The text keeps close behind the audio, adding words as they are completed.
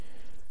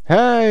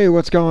Hey,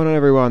 what's going on,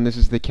 everyone? This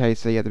is the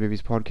KC at the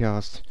Movies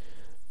podcast.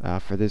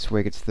 For this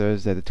week, it's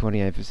Thursday, the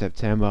 28th of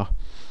September.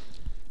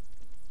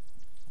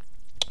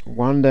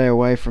 One day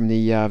away from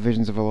the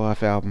Visions of a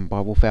Life album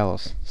by Wolf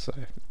Alice. So,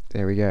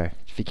 there we go.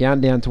 If you count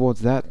down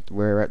towards that,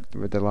 we're at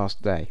the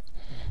last day.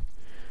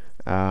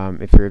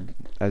 If you're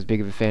as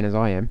big of a fan as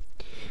I am.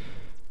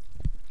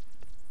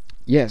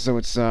 Yeah, so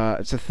it's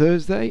a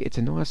Thursday. It's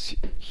a nice,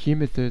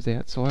 humid Thursday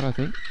outside, I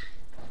think.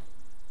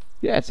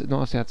 Yeah, it's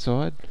nice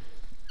outside.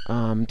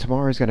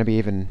 Tomorrow's going to be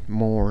even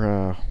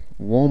more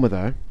warmer,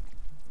 though.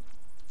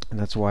 And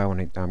that's why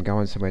I'm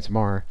going somewhere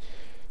tomorrow.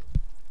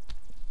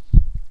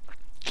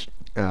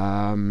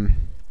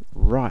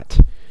 Right.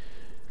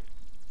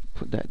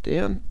 Put that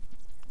down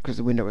because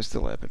the window is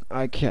still open.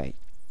 Okay.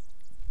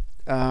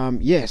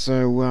 Yeah.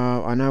 So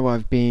I know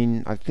I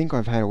think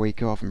I've had a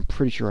week off. I'm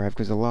pretty sure I have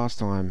because the last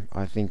time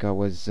I think I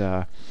was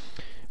back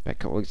a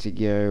couple weeks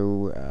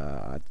ago.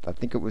 I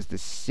think it was the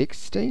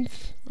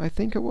 16th. I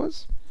think it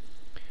was.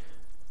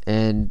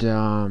 And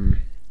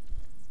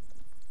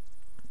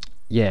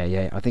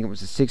yeah. I think it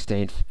was the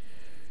 16th.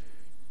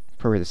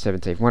 Probably the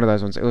 17th. One of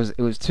those ones. It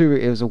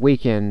was a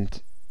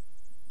weekend.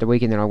 The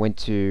weekend that I went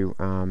to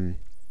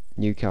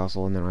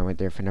Newcastle, and then I went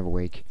there for another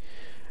week.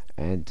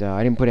 And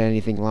I didn't put out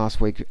anything last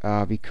week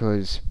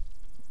because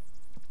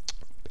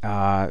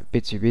a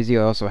bit too busy.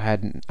 I also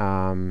had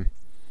no,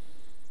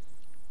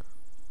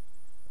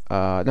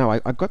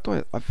 I got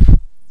the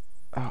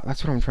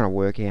that's what I'm trying to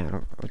work out.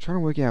 I'm trying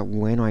to work out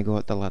when I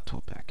got the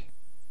laptop back.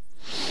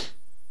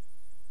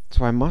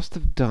 So I must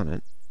have done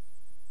it.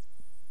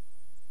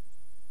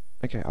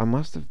 Okay, I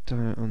must have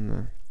done it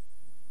on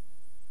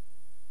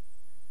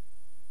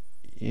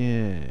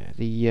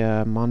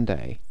the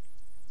Monday,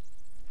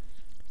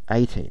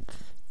 18th.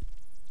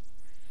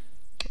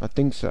 I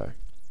think so.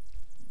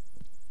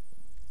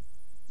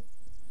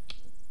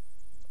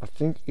 I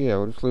think, yeah,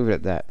 we'll just leave it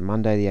at that.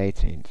 Monday the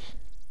 18th.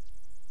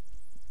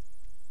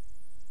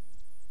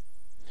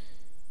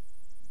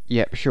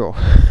 Yep, sure.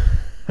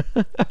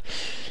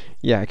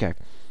 Yeah, okay.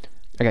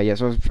 Okay, yeah,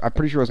 so I'm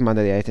pretty sure it was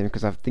Monday the 18th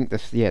because I think that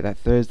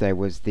Thursday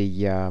was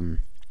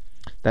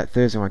that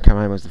Thursday when I came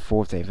home was the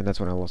 14th, and that's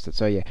when I lost it.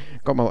 So yeah,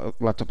 got my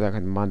laptop back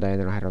on Monday,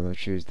 and then I had it on the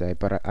Tuesday.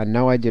 But I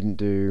know I didn't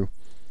do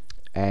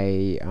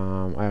I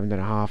haven't done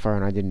a half hour,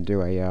 and I didn't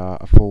do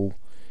a full,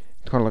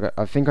 kind of like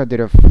I think I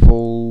did a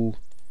full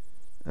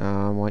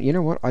one. You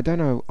know what? I don't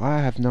know.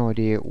 I have no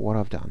idea what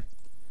I've done.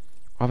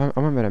 I'm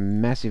having a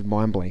massive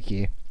mind blank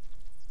here.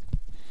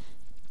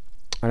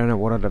 I don't know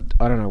what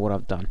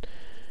I've done.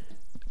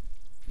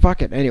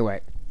 Fuck it.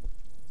 Anyway,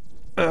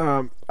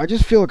 I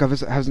just feel like I've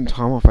have some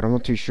time off, but I'm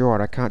not too sure.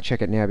 And I can't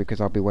check it now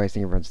because I'll be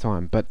wasting everyone's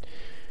time. But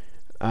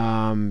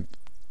um,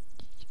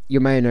 you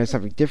may know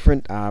something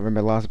different.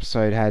 Remember last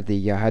episode had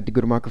the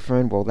good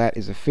microphone. Well, that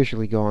is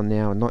officially gone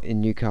now. Not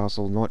in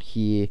Newcastle, not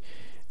here.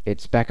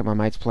 It's back at my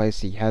mate's place.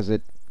 He has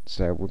it,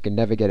 so we can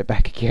never get it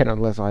back again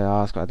unless I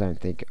ask. I don't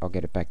think I'll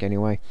get it back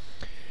anyway.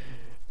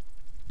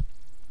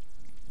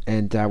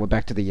 And we're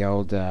back to the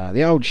old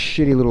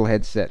shitty little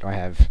headset I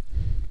have.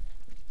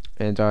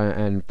 And I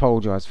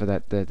apologise for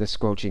that the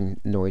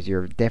squelching noise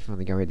you're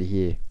definitely going to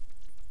hear.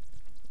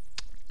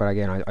 But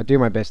again, I do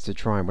my best to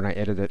try, and when I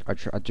edit it,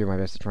 I do my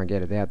best to try and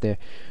get it out there.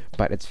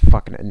 But it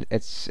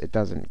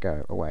doesn't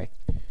go away.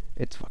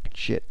 It's fucking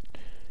shit.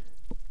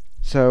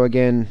 So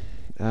again,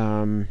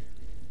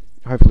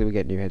 hopefully we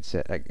get a new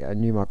headset, a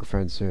new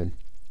microphone soon,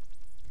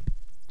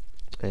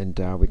 and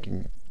we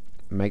can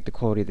make the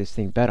quality of this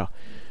thing better.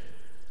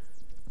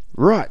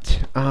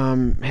 Right.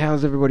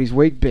 How's everybody's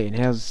week been?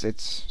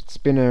 It's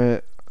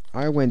been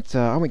I went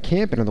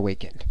camping on the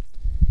weekend.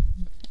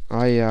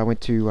 I went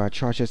to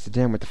Chichester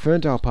Dam, went to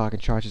Ferndale Park in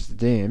Chichester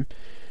Dam.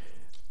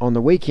 On the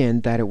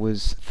weekend, that it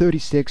was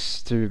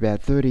 36 to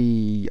about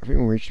 30. I think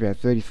we reached about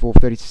 34,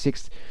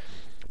 36.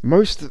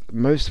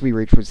 Most we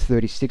reached was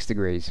 36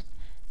 degrees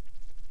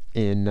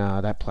in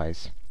that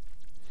place.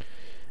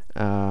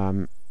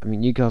 I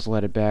mean, Newcastle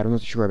had it bad. I'm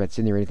not sure about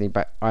Sydney or anything,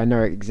 but I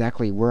know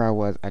exactly where I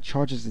was at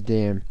Chichester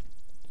Dam,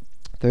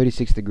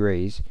 36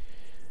 degrees,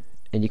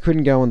 and you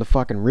couldn't go on the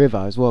fucking river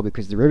as well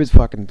because the river's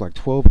fucking like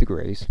 12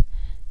 degrees,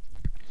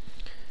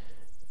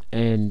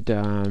 and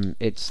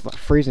it's like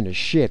freezing as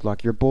shit.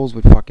 Like your balls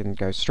would fucking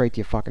go straight to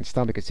your fucking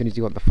stomach as soon as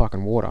you got in the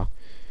fucking water.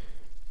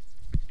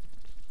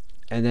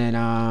 And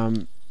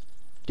then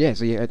yeah,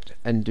 so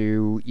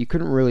you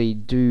couldn't really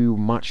do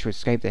much to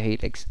escape the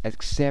heat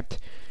except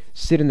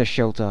sit in the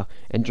shelter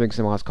and drink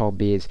some ice cold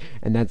beers,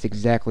 and that's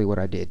exactly what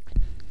I did.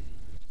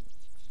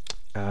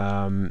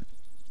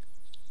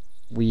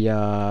 We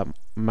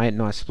mate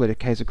and I split a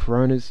case of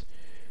Coronas,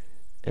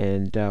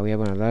 and we had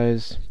one of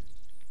those.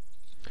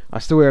 I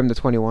still owe him the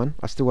 21.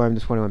 I still owe him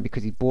the 21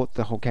 because he bought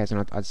the whole case,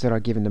 and I said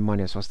I'd give him the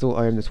money, so I still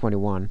owe him the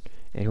 21,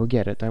 and he'll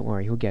get it. Don't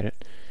worry, he'll get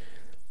it.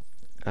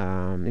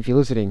 If you're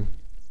listening,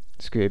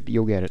 Scoob,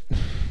 you'll get it.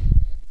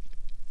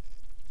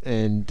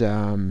 And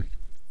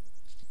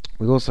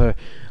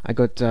I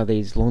got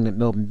these long neck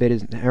Melbourne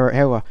bitters.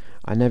 However,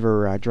 I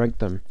never drank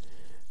them.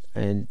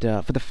 And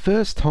for the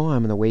first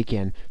time on the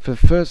weekend,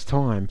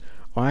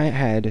 I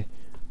had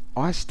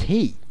iced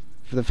tea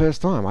for the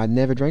first time. I'd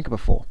never drank it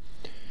before.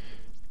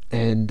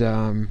 And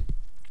for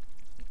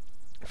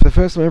the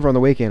first time ever on the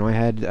weekend, I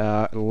had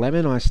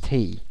lemon iced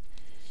tea.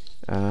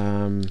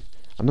 Um,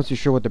 I'm not too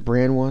sure what the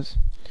brand was,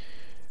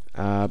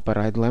 but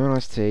I had lemon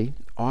iced tea,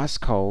 ice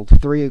cold,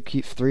 three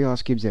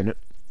ice cubes in it.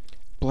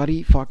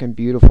 Bloody fucking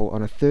beautiful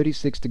on a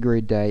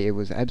 36-degree day. It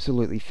was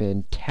absolutely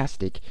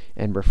fantastic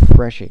and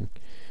refreshing,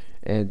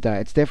 and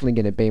it's definitely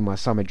going to be my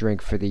summer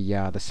drink for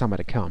the summer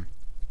to come.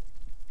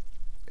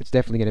 It's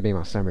definitely going to be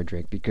my summer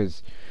drink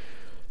because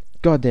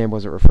goddamn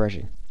was it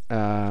refreshing.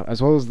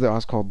 As well as the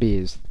ice cold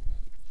beers,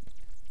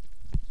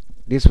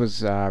 this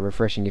was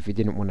refreshing if you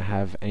didn't want to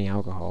have any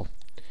alcohol.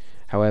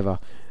 However,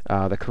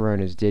 the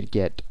Coronas did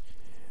get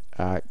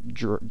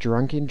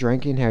drank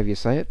in, however you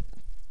say it,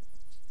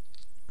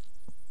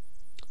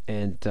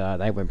 and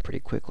they went pretty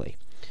quickly.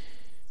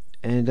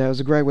 And it was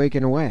a great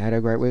weekend away. I had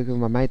a great week with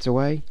my mates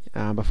away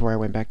before I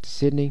went back to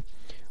Sydney.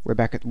 We're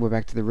back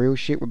to the real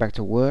shit. We're back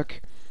to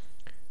work.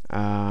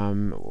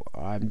 I'm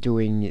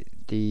doing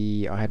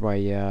the. I had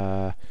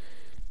my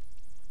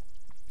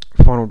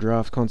final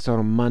draft consult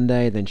on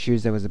Monday. Then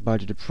Tuesday was the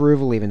budget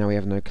approval, even though we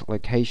have no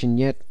location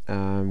yet,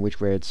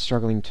 which we're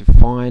struggling to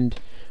find.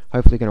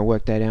 Hopefully, going to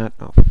work that out.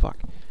 Oh fuck!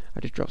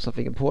 I just dropped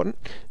something important.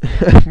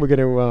 We're going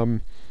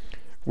to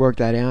work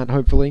that out,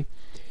 hopefully,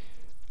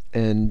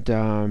 and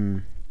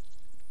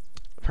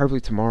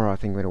hopefully tomorrow I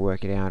think we're going to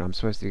work it out. I'm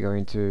supposed to be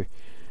going to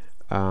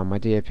my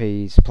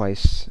DOP's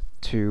place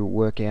to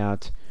work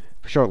out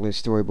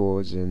shortlist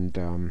storyboards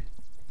and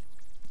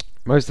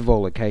most of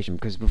all location,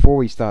 because before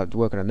we start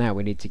working on that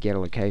we need to get a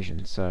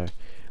location. So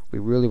we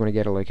really want to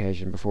get a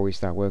location before we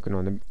start working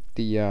on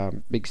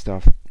the big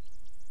stuff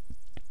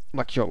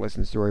like shortlist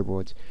and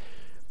storyboards.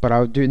 But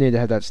I do need to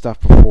have that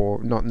stuff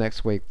before, not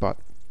next week but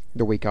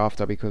the week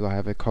after, because I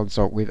have a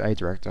consult with a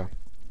director,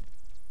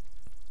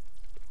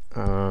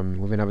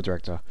 with another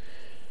director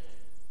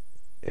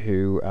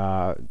who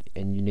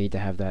and you need to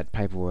have that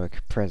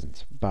paperwork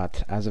present.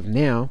 But as of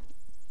now,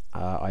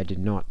 I did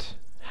not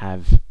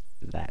have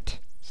that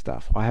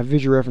stuff. I have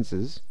visual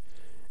references,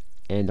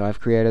 and I've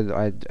created.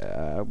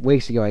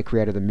 Weeks ago I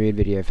created a mood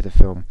video for the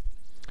film,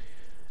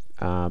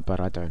 but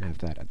I don't have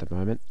that at the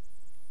moment.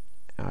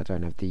 I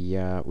don't have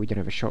the. We don't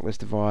have a shot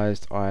list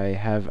devised. I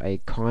have a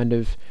kind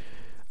of.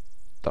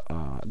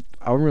 I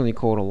wouldn't really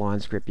call it a line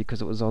script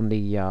because it was on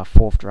the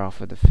fourth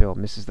draft of the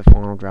film. This is the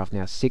final draft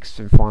now, sixth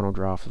and final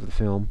draft of the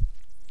film,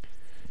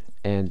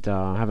 and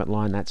I haven't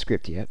lined that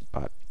script yet,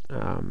 but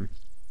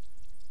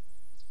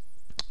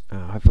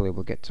hopefully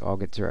I'll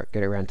get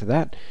around to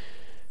that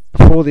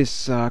before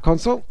this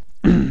consult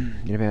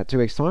in about 2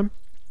 weeks' time,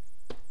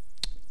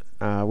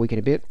 week and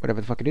a bit, whatever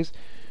the fuck it is.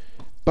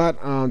 But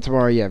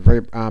tomorrow, yeah,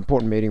 very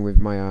important meeting with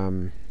my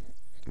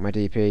my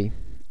DP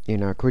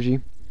in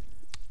Coogee.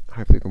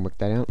 Hopefully we can work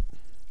that out,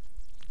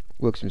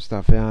 work some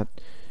stuff out.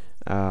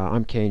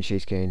 I'm keen,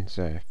 she's keen,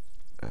 so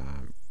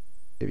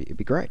it'd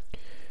be great.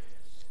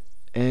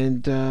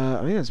 And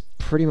I think that's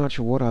pretty much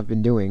what I've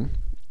been doing.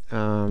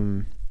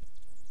 I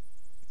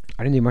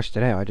didn't do much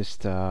today. I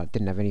just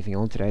didn't have anything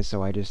on today,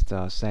 so I just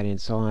sat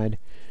inside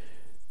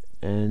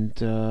and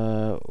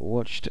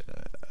watched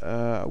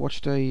a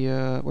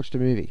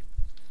movie.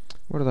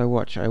 What did I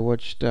watch? I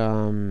watched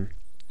I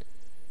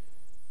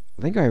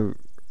think I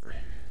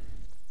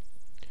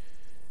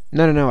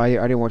no, I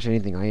didn't watch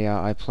anything.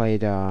 I played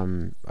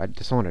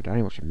Dishonored. I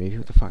didn't watch a movie.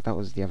 What the fuck? That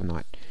was the other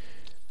night.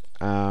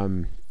 I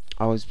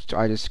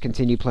just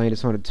continued playing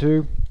Dishonored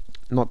 2.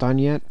 Not done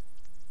yet.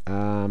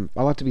 I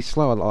like to be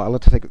slow. I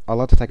like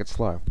to take it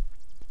slow.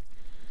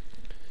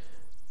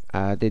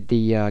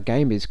 The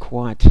game is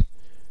quite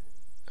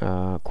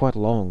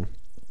long,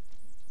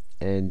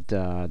 and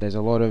there's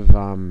a lot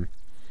of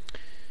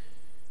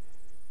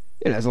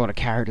there's a lot of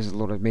characters, a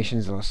lot of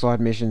missions, a lot of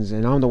side missions,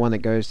 and I'm the one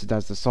that does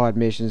the side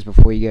missions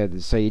before you go.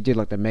 So you do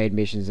like the main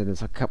missions, and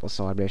there's like a couple of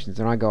side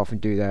missions, and I go off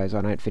and do those. I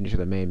don't finish with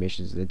the main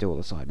missions and then do all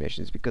the side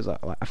missions because I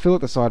feel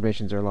like the side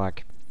missions are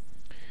like,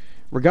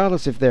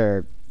 regardless if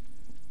they're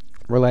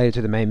related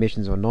to the main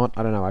missions or not,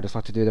 I don't know. I just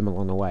like to do them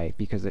along the way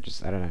because it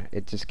just, I don't know,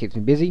 it just keeps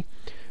me busy.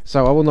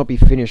 So I will not be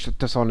finished with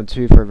Dishonored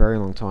 2 for a very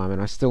long time,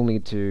 and I still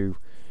need to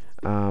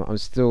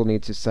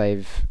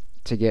save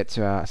to get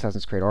to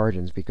Assassin's Creed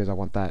Origins because I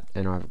want that,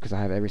 and because I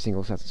have every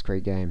single Assassin's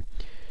Creed game,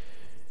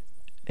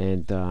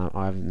 and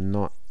I've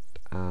not.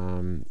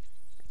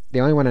 The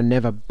only one I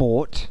never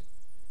bought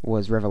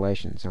was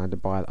Revelations. I had to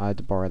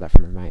borrow that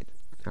from a mate.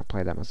 I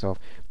played that myself,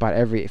 but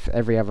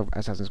every other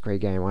Assassin's Creed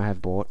game I have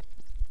bought,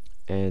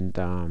 and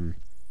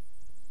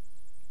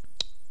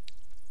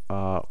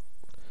I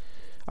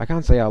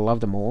can't say I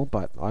love them all,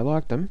 but I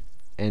like them,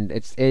 and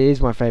it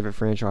is my favorite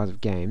franchise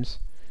of games.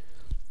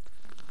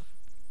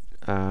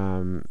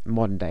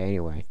 Modern day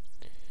anyway.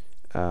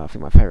 I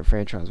think my favorite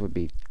franchise would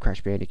be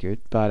Crash Bandicoot,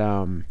 but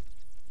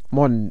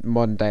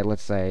modern day,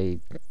 let's say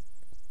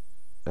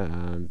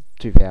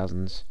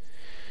 2000s,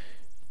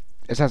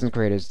 Assassin's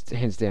Creed is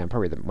hands down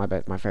probably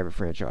my favorite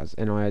franchise,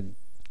 and I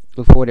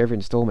look forward to every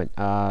installment.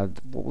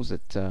 What was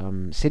it?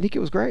 Syndicate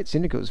was great.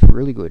 Syndicate was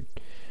really good.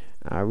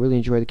 I really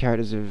enjoyed the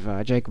characters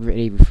of Jacob and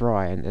Evie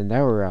Fry, and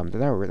they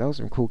were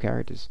some cool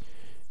characters.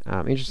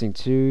 Interesting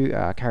too,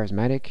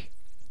 charismatic,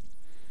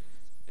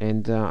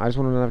 and I just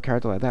want another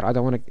character like that. I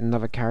don't want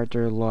another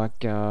character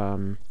like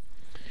Arno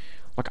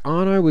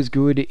was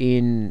good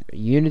in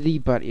Unity,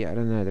 but yeah, I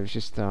don't know. There was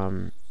just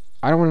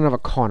I don't want another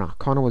Connor.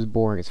 Connor was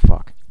boring as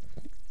fuck,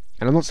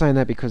 and I'm not saying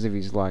that because of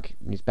his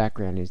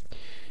background, his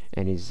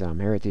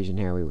heritage and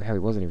how he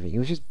was and everything. He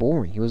was just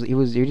boring. He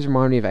just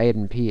reminded me of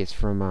Aiden Pierce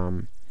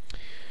from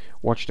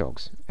Watch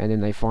Dogs, and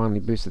then they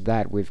finally boosted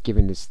that with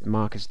giving this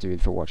Marcus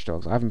dude for Watch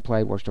Dogs. I haven't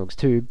played Watch Dogs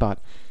 2, but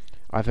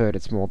I've heard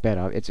it's more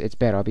better. It's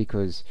better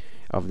because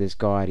of this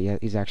guy.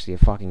 He's actually a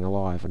fucking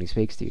alive when he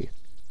speaks to you,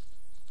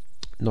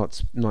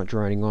 not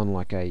droning on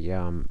like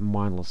a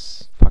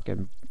mindless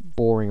fucking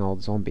boring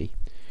old zombie.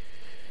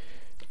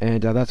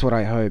 And that's what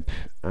I hope.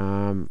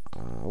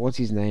 What's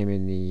his name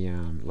in the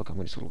look? I'm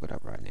going to look it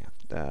up right now.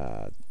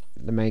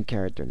 The main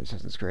character in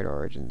Assassin's Creed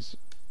Origins.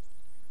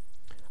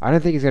 I don't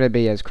think he's going to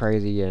be as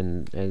crazy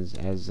and as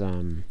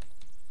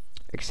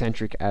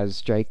eccentric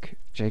as Jacob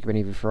and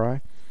Eva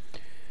Fry.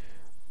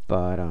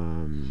 But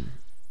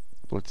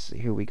let's see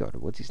who we got.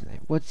 What's his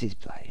name? What's his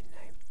bloody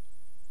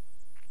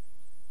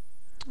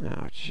name?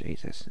 Oh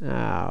Jesus!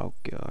 Oh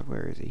God,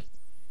 where is he?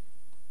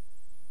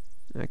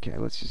 Okay,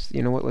 let's just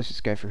let's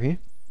just go for here.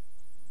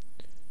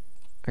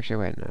 Actually,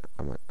 wait, no.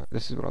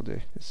 This is what I'll do.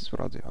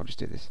 I'll just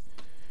do this.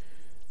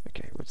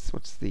 Okay, what's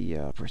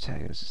the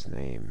protagonist's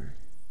name?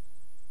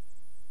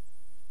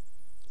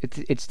 I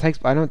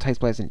know it takes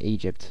place in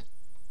Egypt,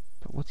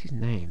 but what's his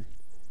name?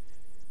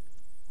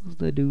 What's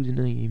the dude's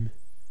name?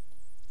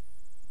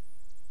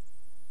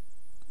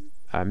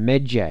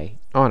 Medjay.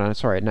 Oh no,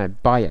 sorry, no,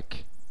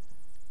 Bayek.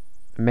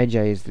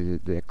 Medjay is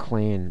the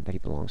clan that he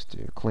belongs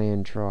to,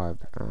 clan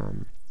tribe,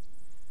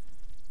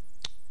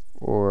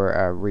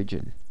 or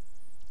region.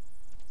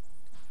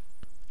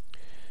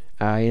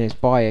 It's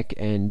Bayek,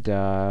 and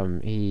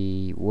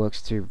he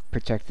works to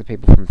protect the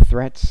people from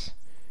threats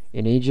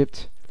in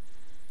Egypt.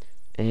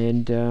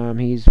 And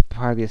he's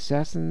part of the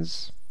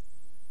Assassins.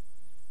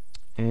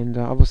 And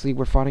obviously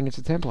we're fighting against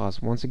the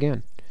Templars once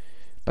again.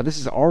 But this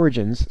is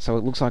Origins, so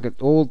it looks like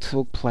it all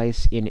took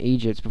place in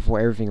Egypt before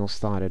everything else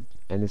started.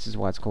 And this is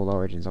why it's called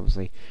Origins,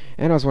 obviously.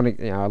 And I was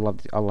wondering, I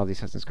love the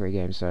Assassin's Creed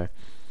games, so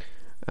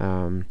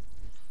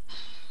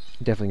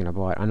definitely gonna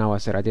buy it. I know I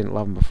said I didn't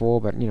love them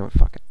before, but you know what,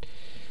 fuck it.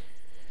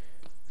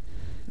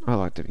 I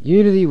liked it.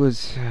 Unity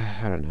was,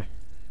 I don't know.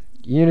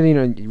 Unity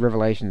and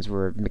Revelations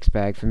were a mixed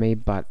bag for me,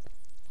 but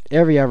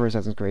every other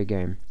Assassin's Creed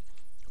game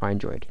I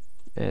enjoyed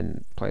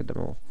and played them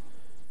all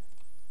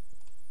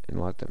and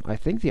liked them. I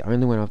think the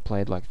only one I've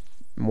played like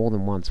more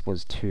than once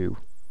was 2.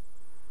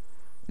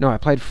 No, I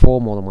played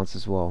 4 more than once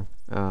as well.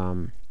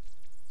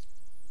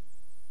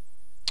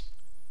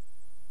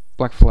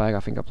 Black Flag,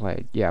 I think I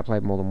played. Yeah, I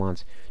played more than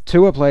once.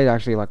 2 I played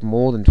actually like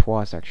more than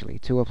twice actually.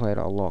 2 I played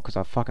a lot because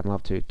I fucking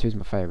love 2. 2's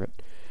my favourite.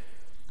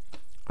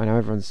 I know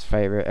everyone's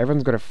favourite.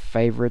 Everyone's got a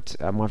favourite.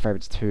 My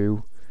favourite's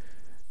 2.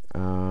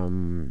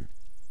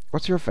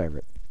 What's your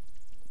favourite?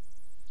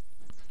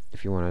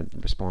 If you want to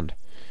respond.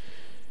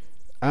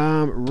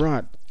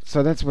 Right.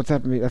 So that's what's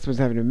happening. That's what's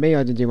happening to me.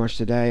 I didn't do much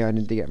today. I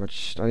didn't get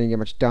much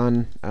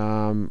done.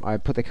 I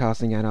put the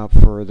casting ad up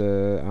for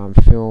the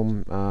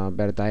film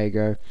about a day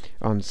ago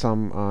on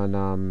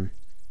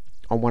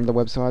one of the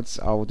websites.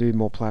 I will do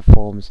more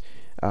platforms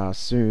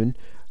soon,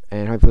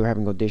 and hopefully we're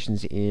having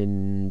auditions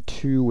in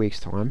 2 weeks'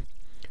 time.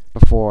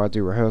 Before I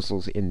do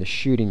rehearsals in the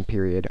shooting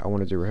period, I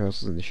want to do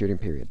rehearsals in the shooting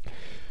period.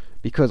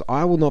 Because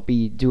I will not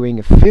be doing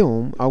a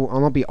film,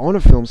 I'll not be on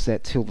a film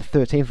set till the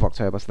 13th of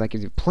October, so that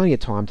gives you plenty of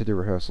time to do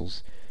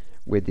rehearsals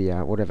with the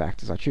whatever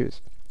actors I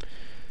choose.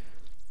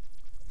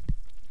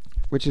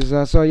 Which is,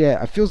 so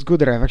yeah, it feels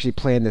good that I've actually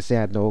planned this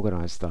out and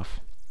organised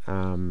stuff.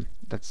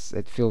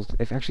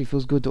 It actually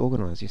feels good to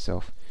organise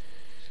yourself.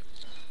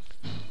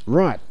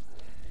 Right,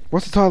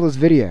 what's the title of this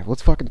video?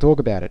 Let's fucking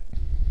talk about it.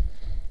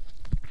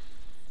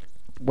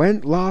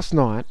 Last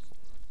night,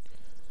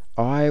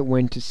 I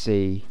went to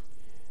see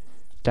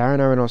Darren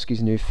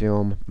Aronofsky's new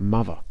film,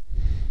 Mother,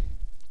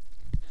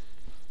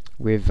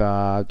 with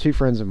 2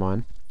 friends of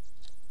mine,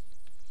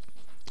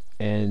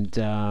 and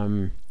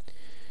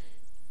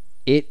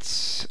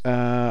it's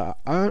I've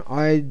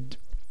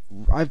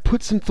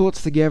put some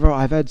thoughts together.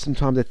 I've had some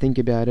time to think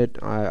about it.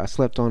 I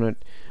slept on it.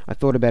 I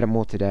thought about it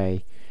more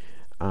today.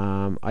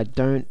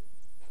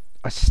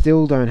 I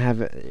still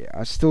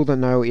don't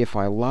know if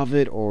I love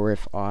it or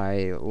if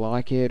I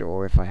like it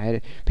or if I hate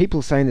it. People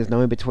are saying there's no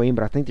in between,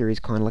 but I think there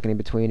is kind of like an in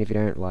between. If you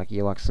don't like,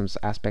 you like some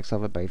aspects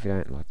of it, but if you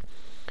don't like,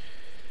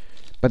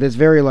 but there's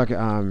very like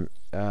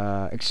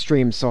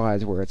extreme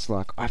sides where it's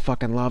like I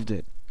fucking loved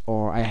it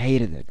or I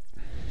hated it.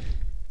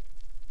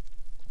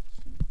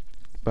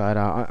 But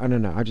I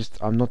don't know.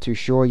 I'm not too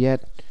sure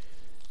yet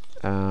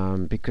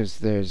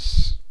because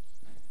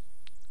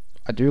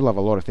I do love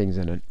a lot of things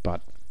in it, but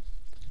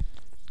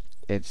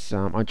it's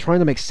I'm trying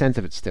to make sense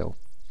of it still,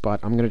 but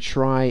I'm going to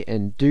try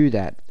and do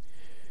that.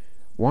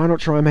 Why not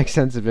try and make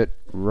sense of it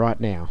right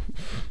now?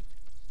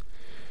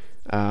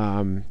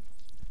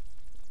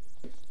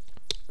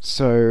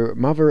 So,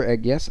 Mother, I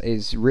guess,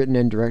 is written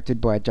and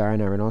directed by Darren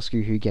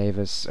Aronofsky, who gave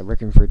us A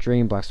Requiem for a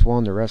Dream, Black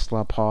Swan, The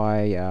Wrestler,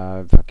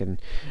 Pie, fucking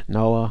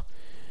Noah.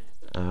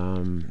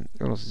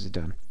 What else has he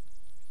done?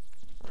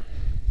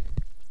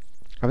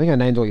 I think I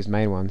named all his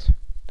main ones.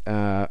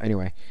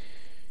 Anyway.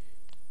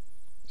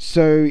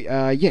 So,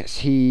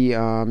 yes,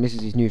 this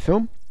is his new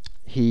film.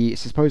 He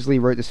supposedly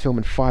wrote this film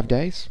in 5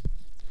 days.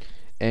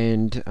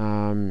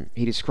 And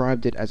he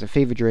described it as a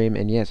fever dream,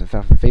 and yes, a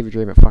fucking fever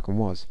dream it fucking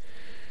was.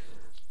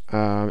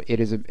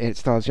 It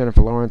stars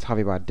Jennifer Lawrence,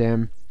 Javier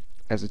Bardem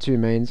as the two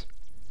mains.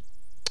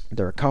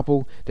 They're a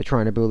couple. They're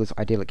trying to build this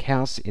idyllic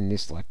house in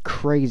this like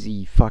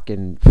crazy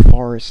fucking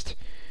forest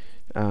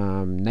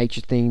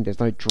nature thing. There's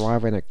no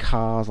driveway, no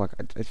cars. Like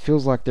it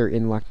feels like they're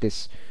in like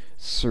this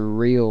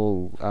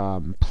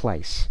surreal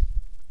place.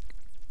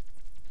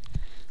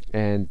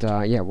 And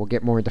yeah, we'll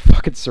get more into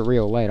fucking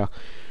surreal later.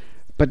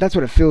 But that's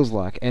what it feels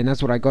like, and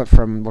that's what I got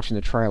from watching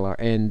the trailer.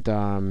 And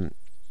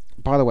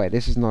by the way,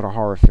 this is not a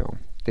horror film.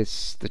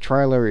 The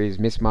trailer is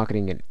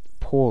mismarketing it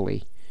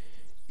poorly.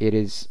 It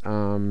is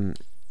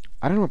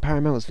I don't know what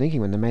Paramount was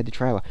thinking when they made the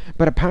trailer,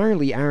 but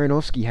apparently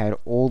Aronofsky had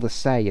all the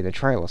say in the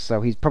trailer,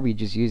 so he's probably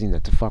just using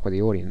that to fuck with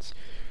the audience.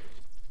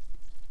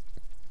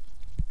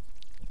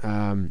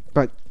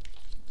 But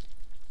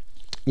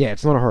yeah,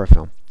 it's not a horror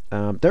film.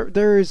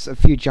 There is a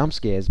few jump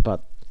scares,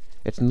 but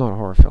it's not a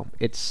horror film.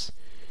 It's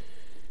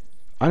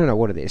I don't know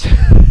what it is.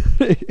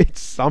 It's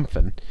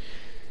something.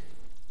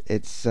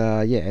 It's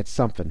yeah, it's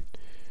something.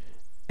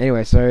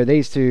 Anyway, so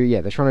these two,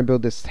 yeah, they're trying to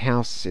build this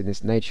house in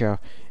this nature,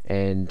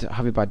 and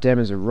Javier Bardem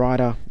is a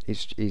writer.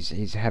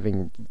 He's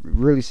having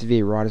really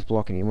severe writer's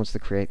block, and he wants to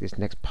create this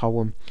next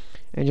poem.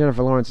 And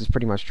Jennifer Lawrence is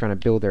pretty much trying to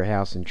build their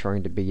house and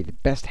trying to be the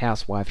best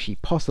housewife she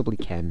possibly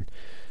can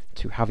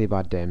to Javier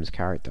Bardem's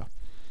character.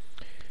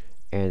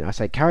 And I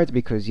say character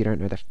because you don't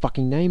know their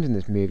fucking names in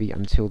this movie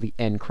until the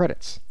end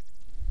credits.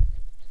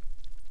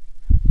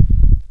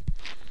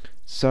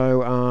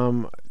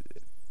 So,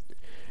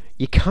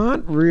 you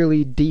can't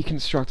really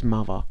deconstruct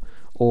Mother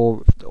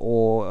or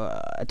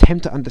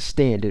attempt to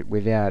understand it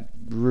without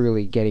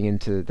really getting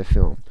into the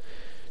film.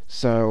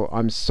 So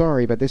I'm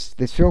sorry, but this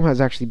film has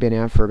actually been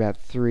out for about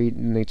 3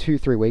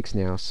 weeks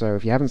now. So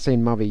if you haven't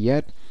seen Mother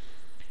yet,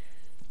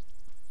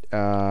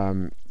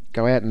 go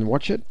out and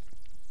watch it.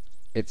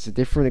 It's a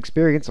different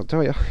experience, I'll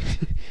tell you.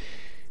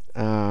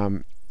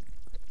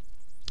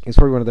 It's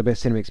probably one of the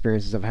best cinema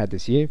experiences I've had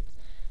this year,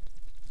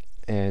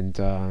 and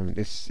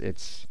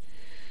it's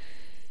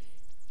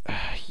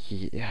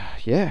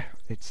yeah,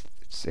 it's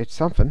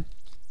something.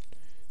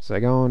 So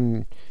go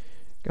and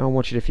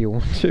watch it if you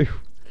want to.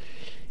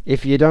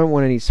 If you don't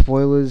want any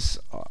spoilers,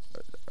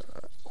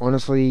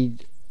 honestly,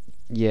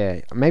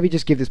 yeah, maybe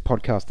just give this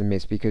podcast a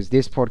miss, because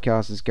this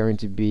podcast is going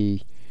to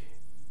be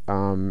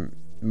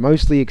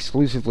mostly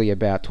exclusively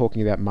about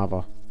talking about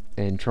Mother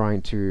and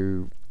trying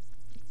to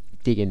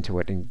dig into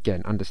it and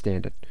get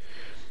understand it.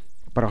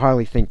 But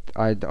I think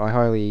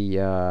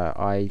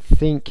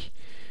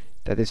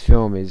that this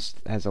film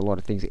has a lot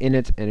of things in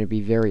it, and it'd be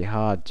very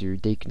hard to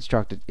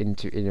deconstruct it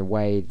in a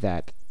way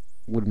that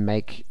would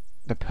make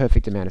the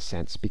perfect amount of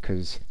sense,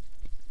 because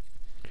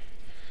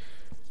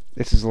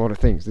this is a lot of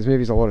things. This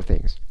movie is a lot of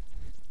things.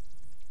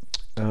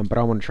 But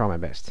I want to try my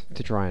best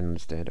to try and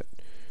understand it.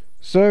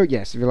 So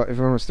yes, if you want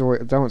a story,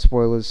 don't want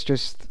spoilers,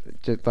 just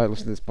don't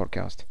listen to this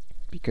podcast,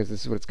 because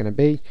this is what it's going to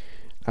be.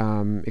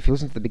 If you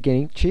listen to the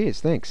beginning, cheers,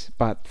 thanks.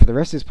 But for the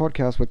rest of this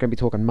podcast, we're going to be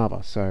talking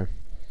Mother. So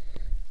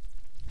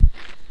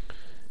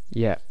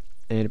yeah,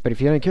 but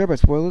if you don't care about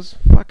spoilers,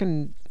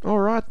 fucking all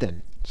right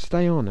then.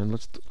 Stay on and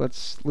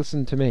let's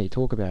listen to me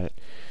talk about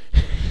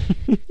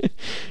it.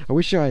 I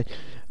wish I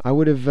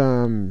would have.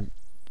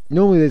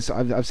 Normally,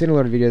 I've seen a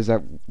lot of videos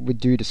that would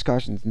do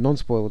discussions,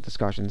 non-spoiler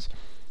discussions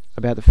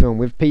about the film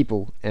with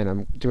people, and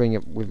I'm doing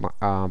it with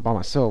by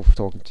myself,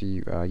 talking to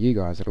you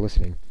guys that are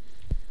listening.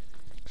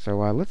 So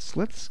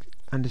let's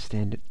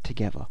understand it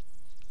together.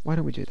 Why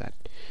don't we do that?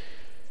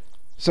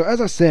 So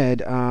as I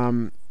said,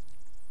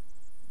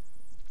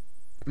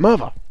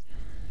 Mother,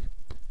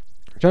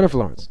 Jennifer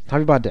Lawrence,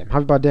 Javier Bardem.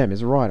 Javier Bardem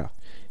is a writer.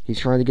 He's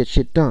trying to get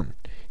shit done.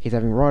 He's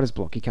having writer's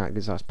block. He can't get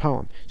his last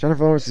poem.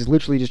 Jennifer Lawrence is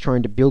literally just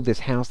trying to build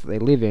this house that they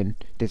live in,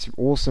 this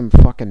awesome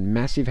fucking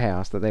massive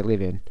house that they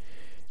live in,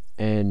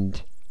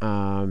 and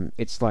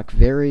it's like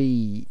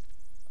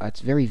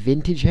it's very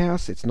vintage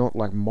house. It's not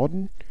like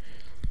modern.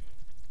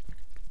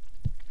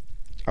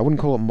 I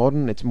wouldn't call it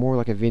modern. It's more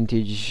like a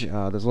vintage.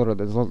 There's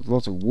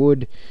lots of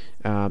wood.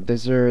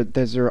 There's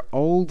a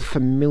old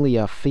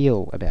familiar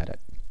feel about it.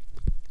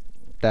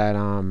 That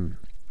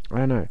I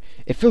don't know.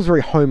 It feels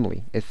very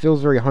homely. It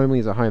feels very homely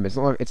as a home. It's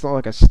not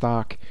like a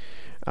stark,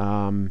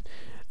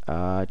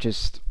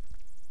 just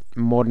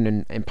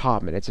modern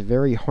apartment. It's a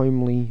very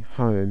homely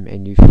home,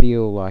 and you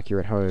feel like you're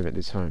at home at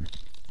this home.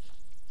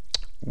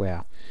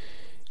 Wow.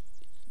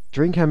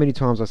 Drink how many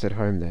times I said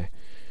home there.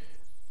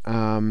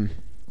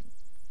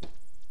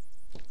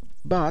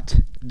 But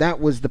that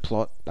was the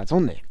plot that's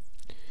on there.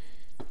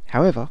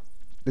 However,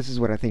 this is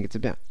what I think it's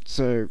about.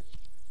 So,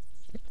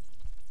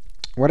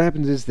 what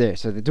happens is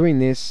this. So they're doing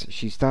this.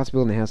 She starts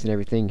building the house and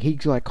everything.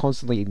 He's like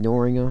constantly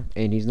ignoring her,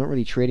 and he's not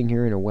really treating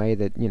her in a way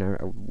that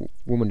a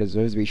woman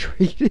deserves to be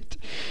treated.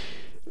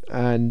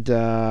 And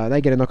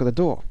they get a knock at the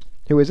door.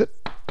 Who is it?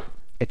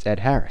 It's Ed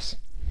Harris.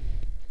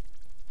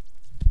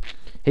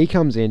 He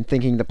comes in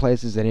thinking the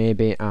place is an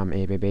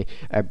Airbnb,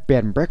 a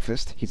bed and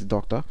breakfast. He's a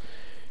doctor,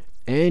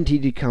 and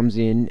he comes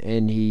in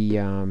and he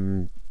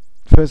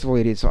first of all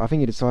I think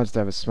he decides to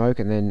have a smoke,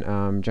 and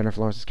then Jennifer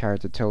Lawrence's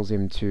character tells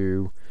him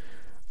to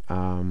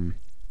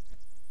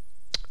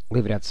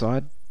leave it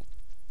outside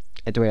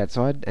and do it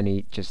outside, and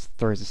he just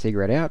throws the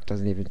cigarette out,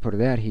 doesn't even put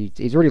it out.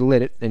 He's already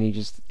lit it, and he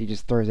just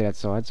throws it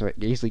outside, so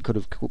it easily could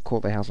have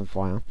caught the house on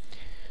fire.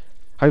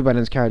 Harvey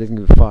Biden's character doesn't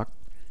give a fuck,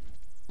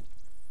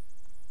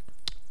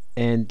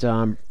 and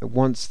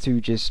wants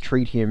to just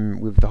treat him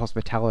with the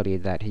hospitality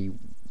that he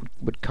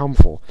would come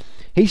for.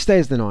 He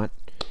stays the night.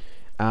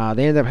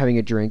 They end up having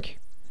a drink,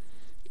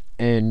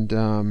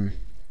 and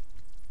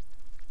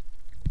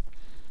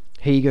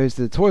he goes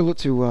to the toilet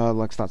to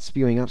like start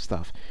spewing up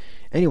stuff.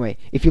 Anyway,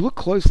 if you look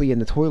closely in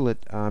the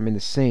toilet in the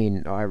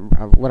scene,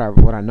 what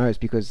I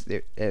noticed, because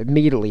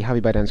immediately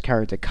Harvey Biden's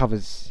character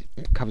covers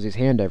his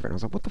hand over it, and I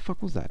was like, what the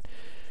fuck was that?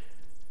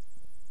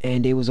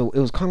 And it was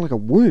kind of like a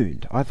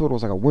wound. I thought it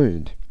was like a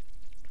wound.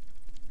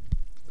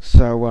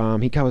 So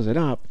he covers it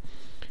up,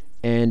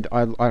 and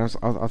I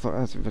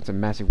thought that's a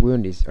massive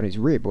wound on his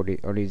rib, or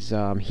on his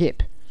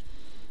hip.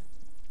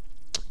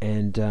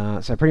 And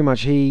so pretty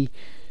much he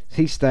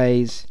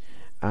stays,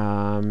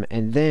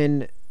 and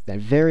then I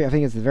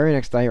think it's the very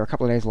next day or a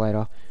couple of days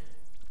later.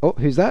 Oh,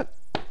 who's that?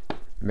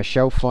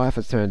 Michelle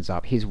Pfeiffer turns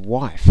up, his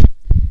wife.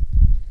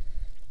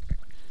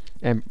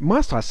 And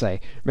must I say,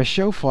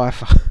 Michelle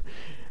Pfeiffer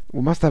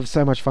must have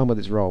so much fun with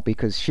this role,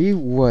 because she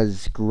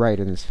was great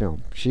in this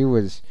film. She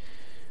was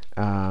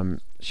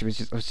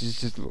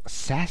just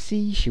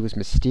sassy. She was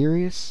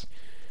mysterious.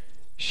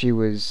 She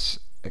was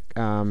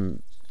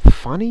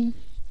funny.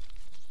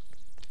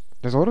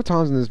 There's a lot of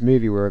times in this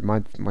movie where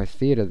my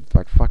theater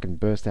like fucking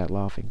burst out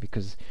laughing,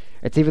 because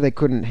it's either they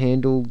couldn't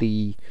handle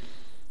the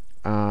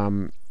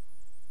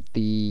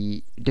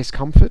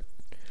discomfort,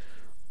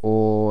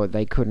 or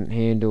they couldn't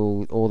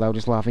handle, or they were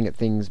just laughing at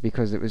things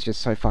because it was just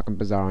so fucking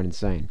bizarre and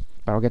insane.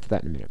 But I'll get to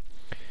that in a minute.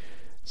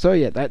 So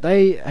yeah,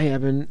 they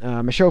happen.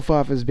 Michelle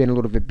Pfeiffer's been a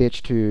little bit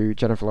bitch to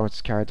Jennifer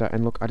Lawrence's character,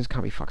 and look, I just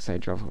can't be fucked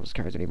saying Jennifer Lawrence's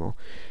character anymore.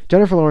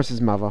 Jennifer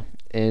Lawrence's mother,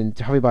 and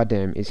Javier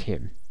Bardem is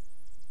him,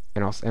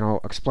 and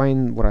I'll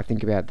explain what I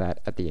think about that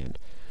at the end.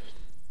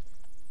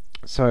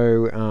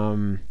 So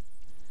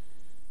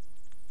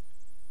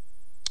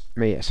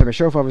so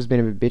Michelle Pfeiffer's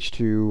been a bitch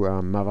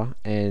to mother,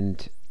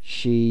 and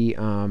she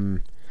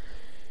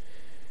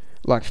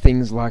like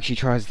things like she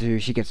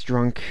gets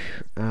drunk,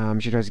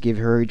 she tries to give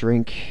her a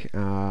drink,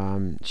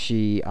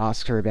 she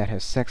asks her about her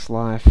sex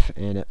life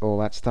and all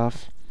that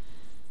stuff,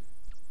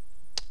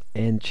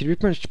 and she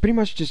pretty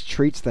much just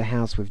treats the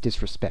house with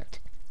disrespect.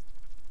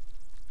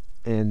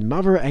 And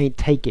mother ain't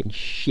taking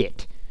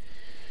shit.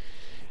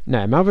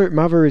 No,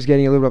 mother is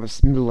getting a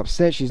little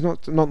upset. She's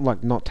not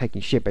like not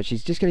taking shit, but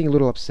she's just getting a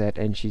little upset,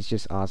 and she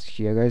goes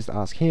to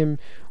ask him,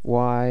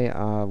 why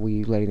are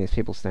we letting these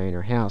people stay in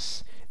our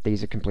house?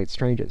 These are complete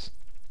strangers.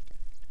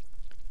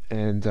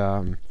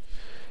 And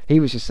he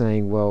was just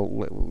saying, well,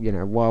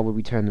 why would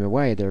we turn them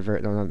away? They're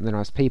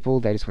nice people.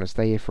 They just want to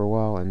stay here for a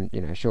while,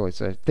 and surely.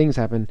 So things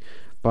happen,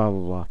 blah blah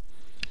blah.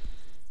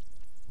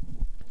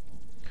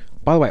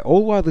 By the way,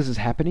 all while this is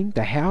happening,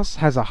 the house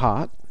has a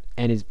heart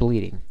and is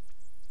bleeding.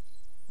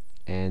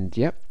 And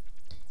yep,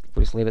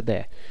 we'll just leave it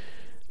there.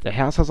 The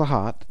house has a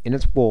heart in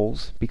its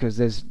walls, because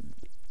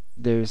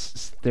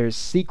there's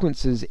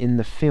sequences in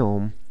the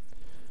film.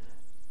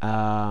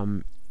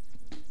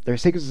 There are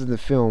sequences in the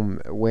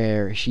film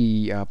where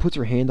she puts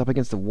her hand up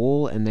against the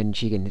wall, and then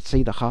she can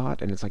see the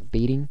heart, and it's like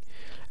beating.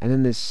 And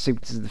then there's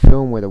sequences in the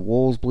film where the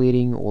wall's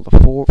bleeding, or the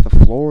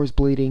floor is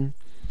bleeding,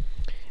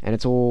 and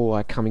it's all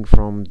like coming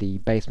from the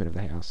basement of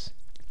the house.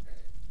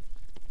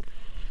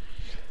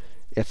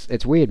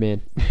 It's weird,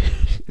 man.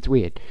 It's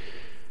weird.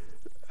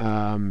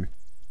 Well,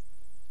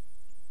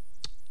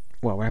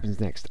 what happens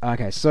next?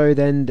 Okay, so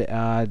then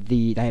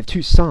they have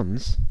two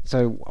sons.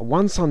 So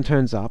one son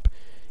turns up,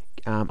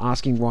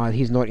 asking why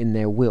he's not in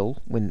their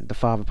will when the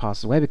father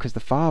passes away, because the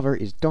father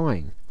is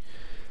dying.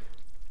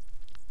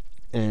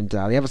 And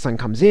the other son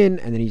comes in,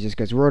 and then he just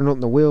goes, we're not in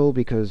the will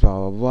because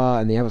blah blah blah.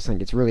 And the other son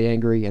gets really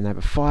angry, and they have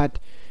a fight.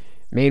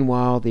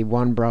 Meanwhile, the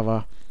one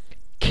brother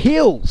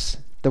kills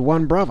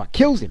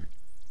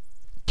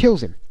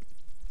him.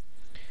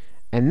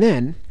 And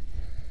then,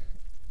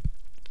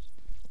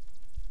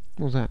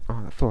 what was that?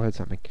 Oh, I thought I heard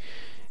something.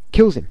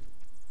 Kills him.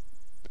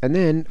 And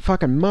then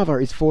fucking mother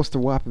is forced to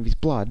wipe up his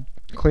blood,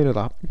 clean it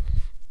up,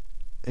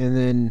 and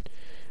then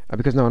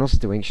because no one else is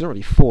doing it, she's not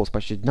really forced,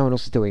 but no one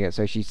else is doing it,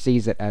 so she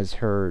sees it as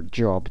her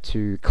job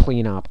to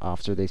clean up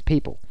after these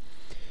people.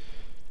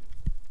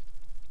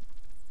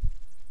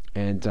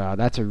 And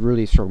that's a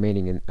really strong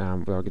meaning, and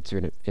I'll get to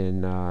it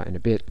in a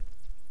bit.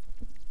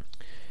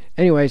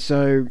 Anyway,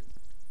 so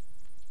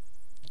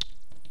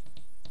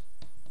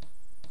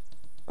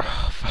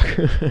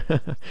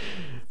fuck.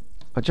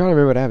 I'm trying to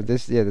remember what happened.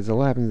 There's a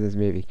lot happens in this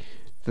movie.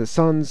 The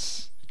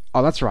son's...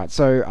 Oh, that's right.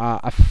 So,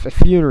 a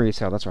funeral is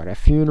held. That's right. A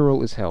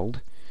funeral is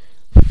held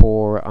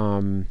for,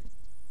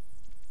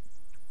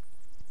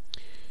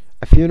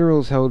 A funeral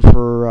is held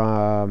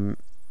for,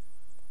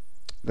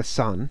 the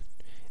son.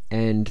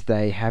 And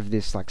they have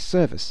this, like,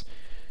 service.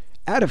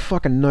 Out of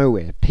fucking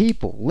nowhere,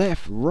 people,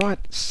 left, right,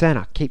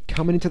 center, keep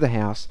coming into the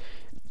house.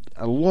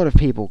 A lot of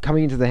people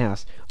coming into the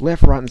house,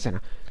 left, right, and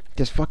center.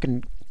 There's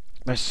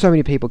so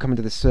many people coming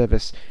to the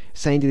service,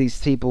 saying to these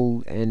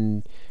people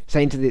and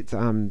saying to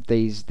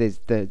they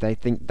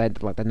think they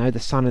know the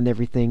son and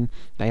everything.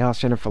 They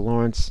ask Jennifer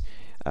Lawrence,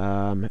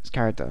 his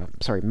character,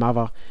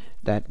 mother,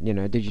 that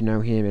did you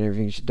know him and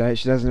everything. She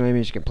doesn't know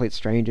him. She's complete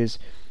strangers.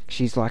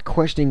 She's like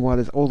questioning why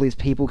there's all these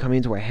people coming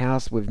into her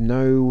house with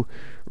no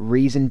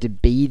reason to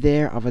be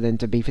there other than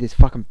to be for this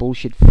fucking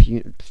bullshit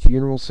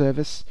funeral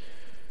service.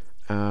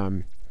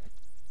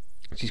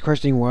 She's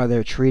questioning why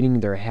they're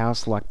treating their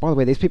house like... By the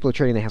way, these people are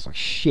treating their house like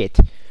shit.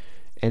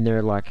 And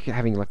they're like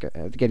having like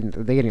they're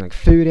getting like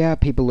food out.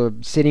 People are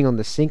sitting on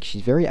the sink.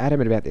 She's very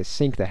adamant about this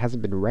sink that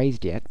hasn't been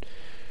raised yet.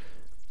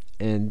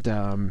 And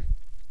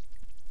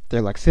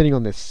they're like sitting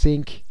on this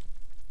sink.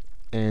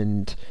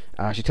 And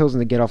she tells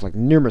them to get off like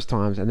numerous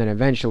times. And then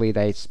eventually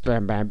they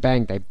bang, bang,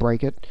 bang, they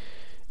break it.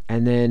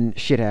 And then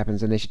shit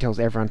happens. And then she tells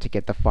everyone to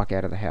get the fuck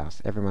out of the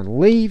house.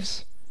 Everyone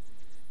leaves.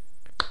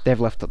 They're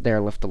left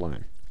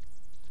alone.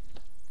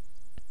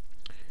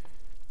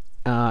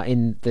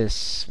 In the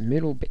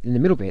middle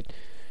bit,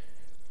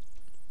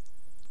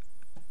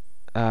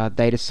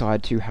 they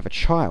decide to have a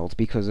child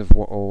because of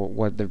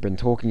what they've been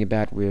talking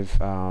about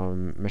with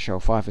Michelle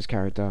Pfeiffer's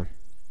character,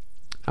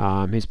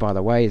 who's, by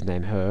the way, is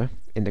named Her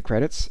in the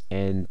credits,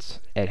 and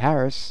Ed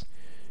Harris.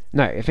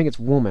 No, I think it's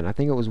Woman. I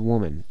think it was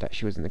Woman that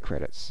she was in the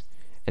credits,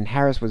 and Ed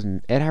Harris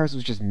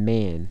was just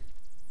Man.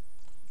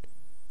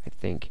 I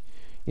think.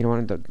 You don't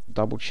want to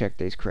double check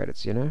these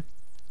credits,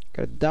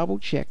 Gotta double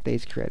check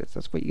these credits.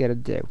 That's what you gotta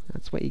do.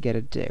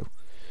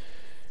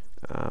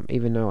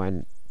 Even though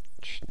I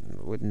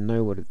wouldn't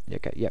know what it...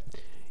 Okay, yep.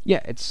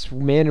 Yeah, it's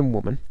Man and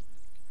Woman.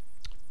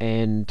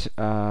 And,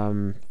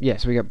 so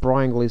we got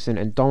Brian Gleason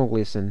and Donald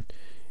Gleason,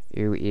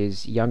 who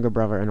is younger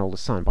brother and older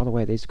son. By the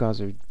way, these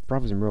guys are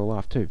brothers in real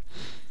life, too.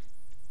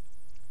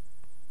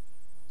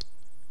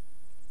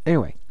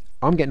 Anyway,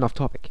 I'm getting off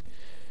topic.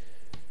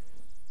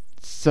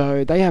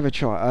 So, they have a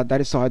child. They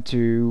decide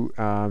to,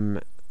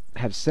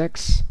 have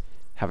sex,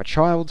 have a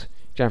child.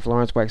 Jennifer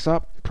Lawrence wakes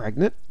up,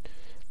 pregnant.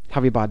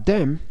 Javier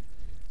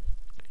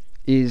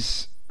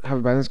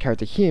Bardem's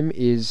character, him,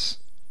 is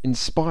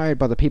inspired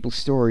by the people's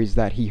stories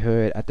that he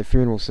heard at the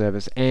funeral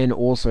service, and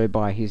also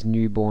by his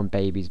newborn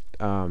baby's,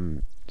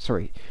 by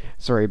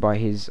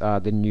his,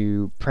 the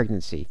new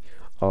pregnancy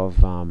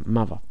of,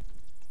 mother.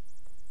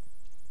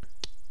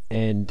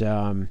 And,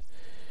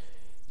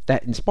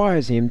 that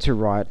inspires him to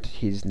write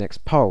his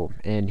next poem,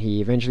 and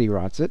he eventually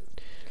writes it.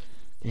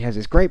 He has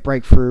this great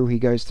breakthrough. He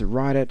goes to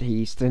write it.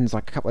 He spends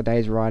like a couple of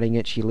days writing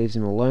it. She leaves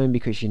him alone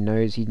because she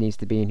knows he needs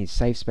to be in his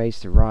safe space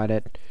to write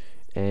it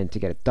and to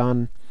get it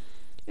done.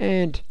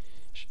 And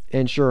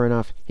sure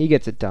enough, he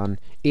gets it done.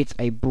 It's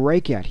a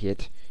breakout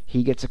hit.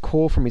 He gets a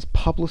call from his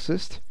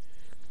publicist.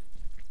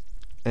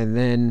 And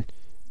then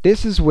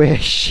this is where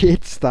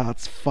shit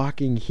starts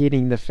fucking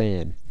hitting the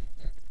fan.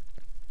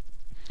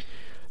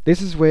 This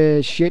is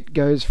where shit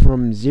goes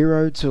from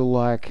 0 to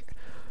like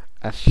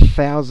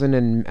 1,000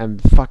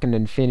 and fucking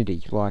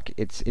infinity. Like,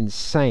 it's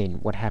insane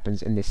what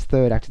happens in this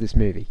third act of this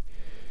movie.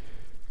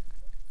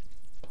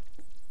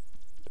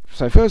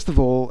 So first of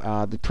all,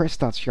 the press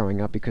starts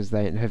showing up because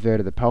they have heard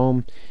of the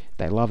poem.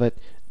 They love it.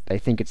 They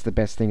think it's the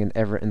best thing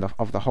ever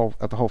of the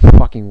whole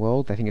fucking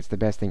world. They think it's the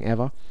best thing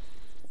ever.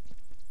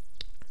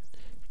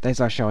 They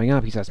start showing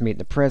up. He starts meeting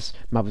the press.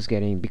 Mother's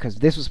because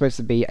this was supposed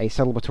to be a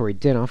celebratory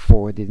dinner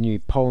for the new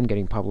poem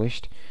getting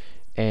published.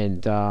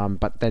 And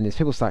but then these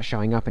people start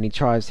showing up, and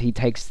he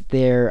takes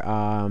their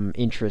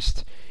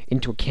interest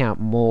into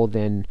account more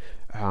than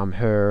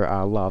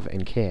her love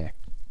and care.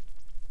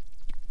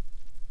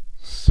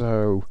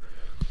 So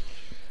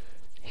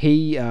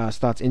he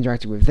starts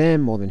interacting with them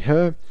more than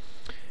her,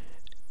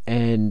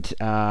 and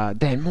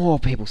then more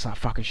people start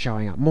fucking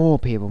showing up. More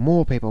people.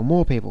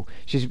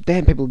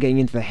 People getting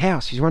into the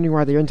house. She's wondering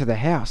why they're into the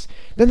house.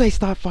 Then they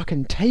start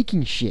fucking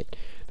taking shit.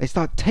 They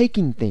start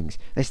taking things.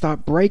 They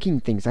start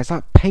breaking things. They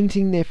start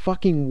painting their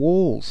fucking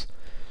walls.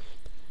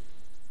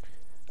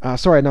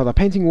 They're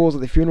painting walls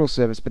at the funeral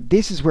service, but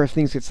this is where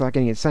things start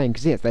getting insane,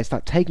 because they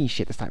start taking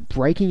shit. They start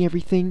breaking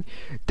everything.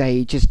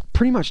 They just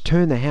pretty much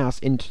turn the house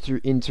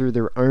into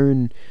their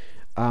own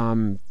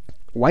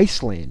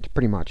wasteland,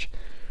 pretty much.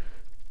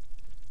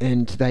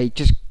 And they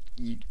just...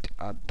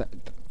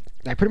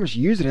 they pretty much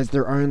use it as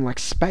their own like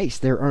space,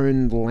 their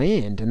own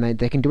land, and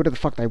they can do whatever the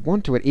fuck they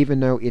want to it, even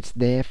though it's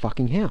their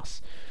fucking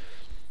house.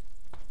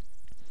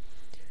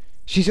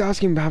 She's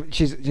asking about...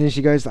 Then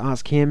she goes to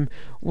ask him,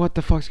 what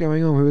the fuck's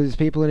going on? Who are these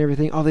people and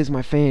everything? Oh, these are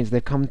my fans.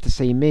 They've come to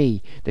see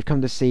me. They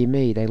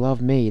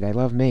love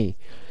me.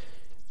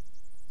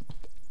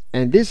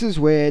 And this is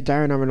where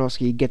Darren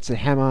Aronofsky gets a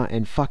hammer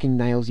and fucking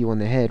nails you on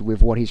the head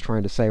with what he's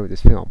trying to say with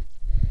this film.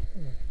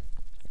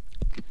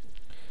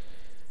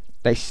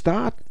 They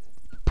start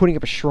putting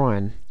up a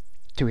shrine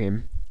to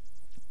him,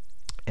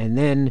 and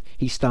then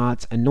he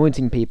starts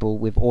anointing people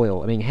with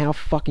oil. I mean, how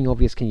fucking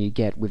obvious can you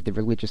get with the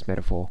religious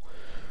metaphor?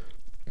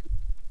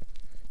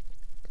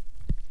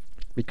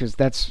 Because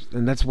that's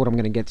what I'm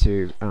going to get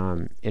to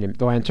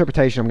the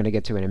interpretation I'm going to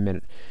get to in a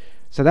minute.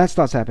 So that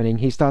starts happening.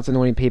 He starts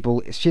anointing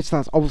people. Shit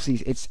starts, obviously,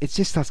 it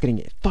just starts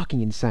getting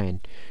fucking insane.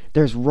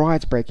 There's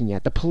riots breaking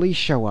out. The police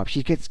show up.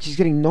 She's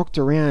getting knocked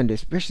around,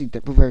 especially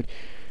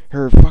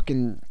her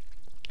fucking.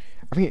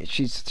 I think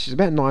she's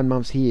about 9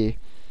 months here,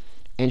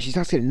 and she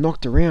starts getting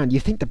knocked around.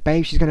 You think the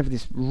babe, she's gonna have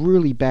this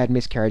really bad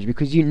miscarriage,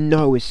 because you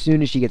know as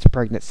soon as she gets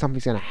pregnant,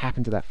 something's gonna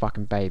happen to that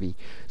fucking baby.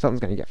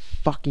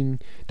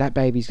 That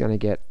baby's gonna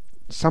get.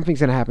 Something's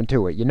going to happen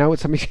to it. You know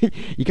it's something.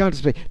 You can't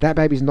just be. That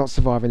baby's not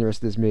surviving the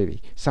rest of this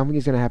movie. Something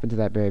is going to happen to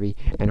that baby,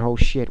 and oh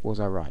shit, was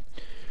I right?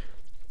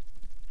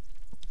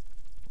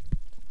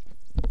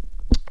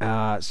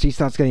 She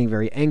starts getting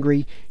very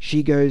angry.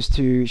 She's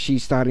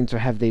starting to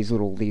have these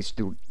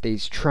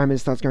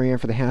tremors starts going around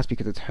for the house,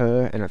 because it's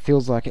her, and it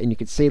feels like, and you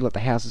can see that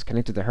the house is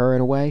connected to her in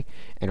a way.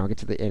 And I'll get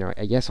to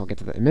I'll get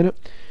to that in a minute.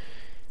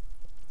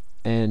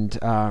 And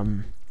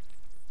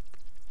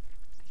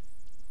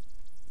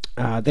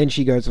then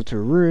she goes up to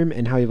her room,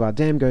 and Javier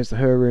Bardem goes to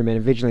her room, and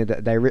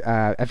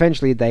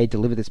eventually they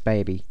deliver this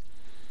baby.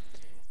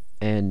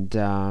 And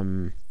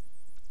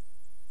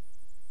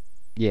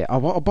yeah.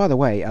 Oh, by the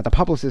way, the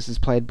publicist is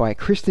played by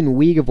Kristen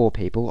Wiig of all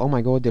people. Oh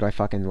my god, did I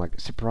fucking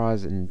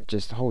surprise and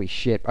just holy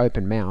shit,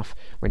 open mouth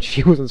when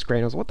she was on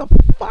screen. I was like, what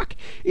the fuck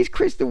is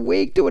Kristen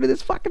Wiig doing in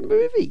this fucking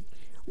movie?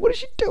 What is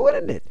she doing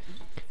in it?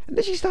 And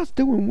then she starts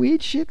doing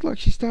weird shit, like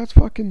she starts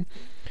saying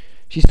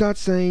she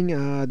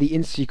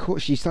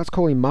starts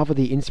calling Mother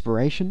the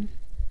inspiration,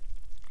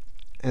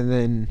 and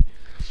then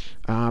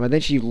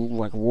she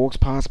walks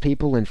past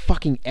people and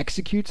fucking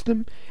executes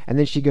them, and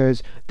then she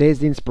goes, "There's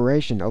the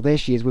inspiration. Oh, there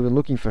she is. We've been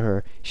looking for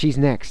her. She's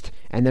next."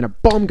 And then a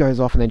bomb goes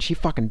off, and then she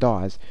fucking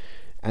dies.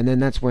 And then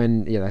that's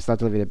when they start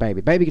delivering the baby.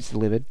 Baby gets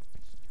delivered.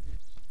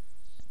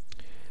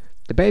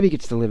 The baby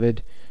gets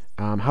delivered.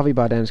 Javier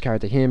Bardem's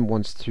character him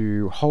wants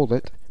to hold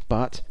it,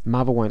 but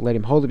Mother won't let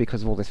him hold it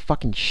because of all this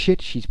fucking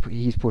shit he's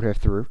put her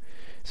through.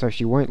 So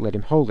she won't let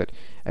him hold it.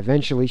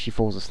 Eventually, she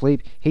falls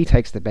asleep. He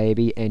takes the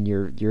baby, and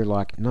you're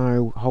like,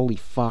 no, holy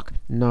fuck,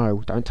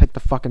 no, don't take the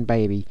fucking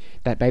baby.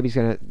 That baby's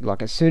gonna,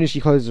 as soon as she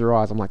closes her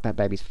eyes, I'm like, that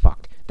baby's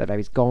fucked. That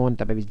baby's gone.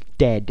 That baby's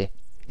dead.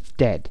 It's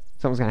dead.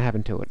 Something's gonna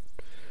happen to it.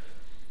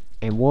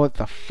 And what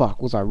the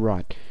fuck was I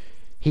right?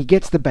 He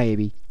gets the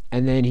baby,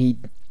 and then he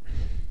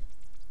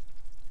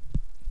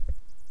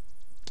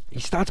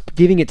starts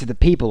giving it to the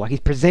people, like he's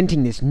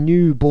presenting this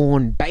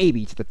newborn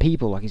baby to the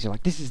people, like he's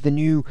like, this is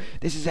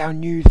our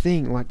new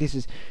thing, like this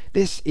is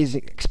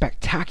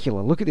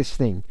spectacular, look at this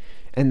thing.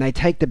 And they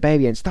take the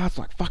baby and starts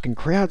fucking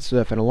crowd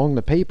surfing along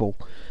the people.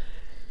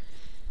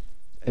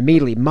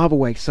 Immediately Mother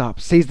wakes up,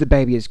 sees the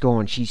baby is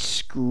gone, she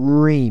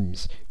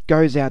screams,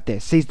 goes out there,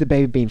 sees the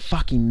baby being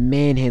fucking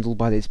manhandled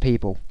by these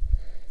people,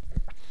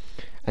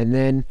 and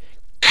then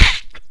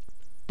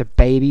the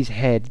baby's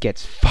head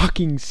gets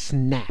fucking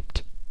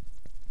snapped.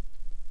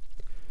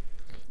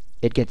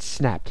 It gets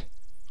snapped.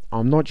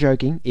 I'm not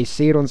joking. You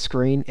see it on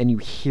screen and you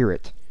hear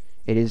it.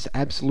 It's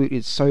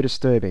so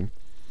disturbing.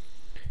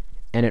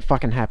 And it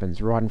fucking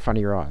happens right in front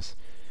of your eyes.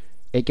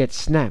 It gets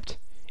snapped.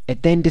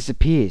 It then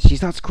disappears. She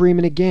starts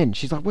screaming again.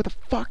 She's like, where the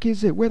fuck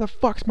is it? Where the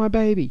fuck's my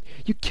baby?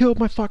 You killed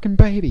my fucking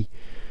baby.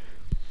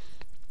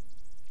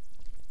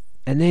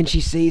 And then she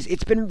sees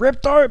it's been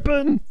ripped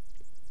open.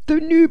 The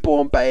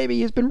newborn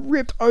baby has been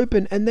ripped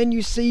open. And then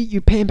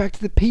you pan back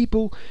to the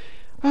people.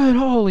 And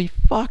holy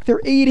fuck, they're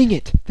eating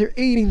it. They're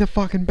eating the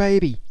fucking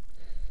baby.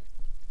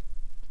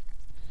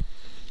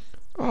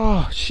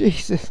 Oh,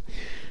 Jesus.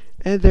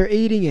 And they're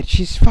eating it.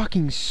 She's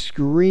fucking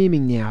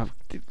screaming now.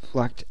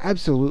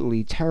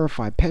 Absolutely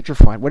terrified,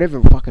 petrified,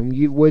 whatever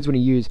fucking words want to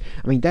use.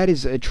 I mean, that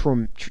is a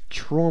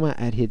trauma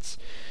at its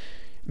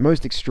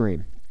most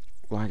extreme.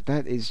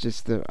 That is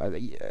just the...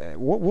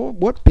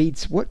 what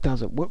beats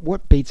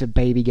a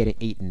baby getting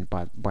eaten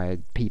by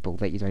people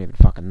that you don't even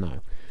fucking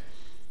know?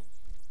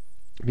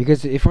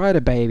 Because if I had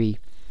a baby,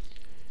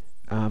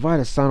 if I had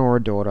a son or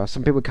a daughter,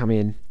 some people come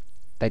in,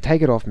 they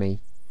take it off me,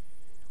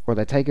 or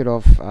they take it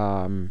off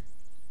the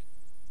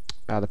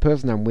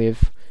person I'm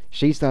with.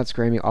 She starts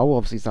screaming. I will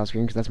obviously start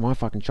screaming because that's my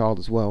fucking child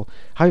as well.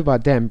 Javier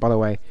Bardem, by the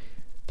way,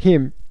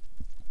 he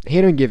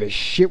don't give a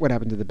shit what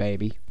happened to the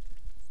baby.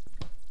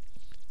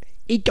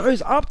 He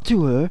goes up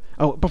to her.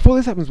 Oh, before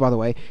this happens, by the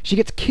way, she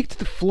gets kicked to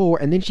the floor,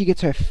 and then she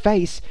gets her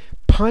face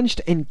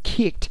punched and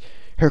kicked.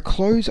 Her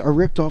clothes are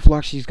ripped off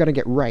like she's going to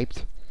get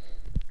raped.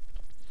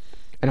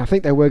 And I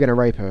think they were going to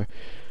rape her.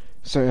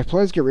 So her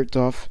clothes get ripped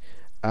off.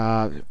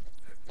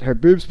 Her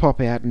boobs pop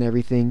out and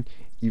everything.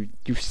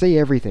 You see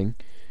everything.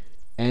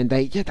 And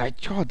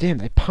god damn,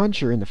 they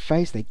punch her in the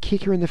face, they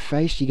kick her in the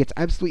face, she gets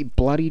absolutely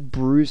bloodied,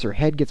 bruised, her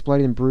head gets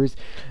bloodied and bruised.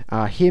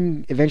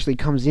 Him eventually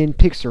comes in,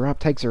 picks her up,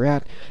 takes her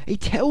out. He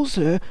tells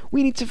her,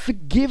 we need to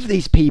forgive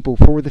these people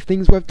for the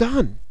things we've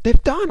done.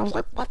 They've done. I was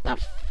like, what the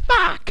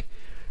fuck?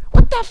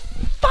 What the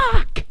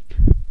fuck?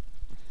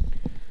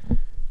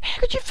 How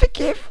could you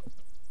forgive?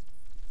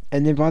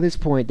 And then by this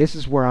point, this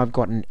is where I've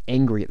gotten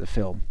angry at the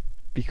film.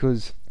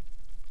 Because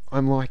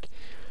I'm like,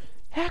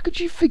 how could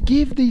you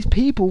forgive these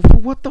people for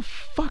what the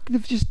fuck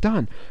they've just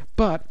done?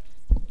 But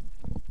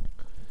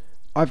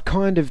I've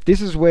kind of, this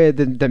is where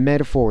the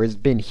metaphor has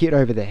been hit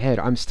over the head.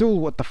 I'm still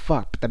what the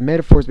fuck, but the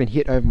metaphor has been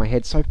hit over my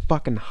head so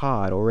fucking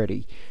hard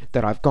already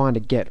that I kind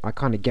of get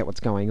what's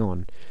going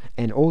on.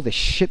 And all the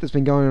shit that's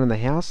been going on in the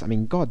house, I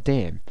mean, god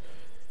damn.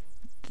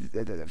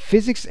 The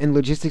physics and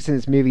logistics in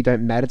this movie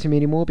don't matter to me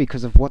anymore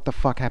because of what the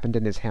fuck happened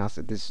in this house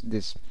at this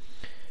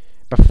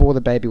before the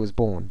baby was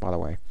born, by the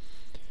way.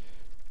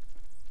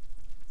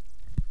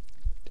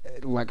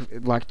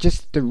 Like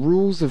just the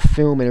rules of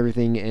film and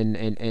everything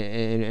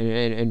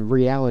and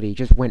reality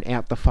just went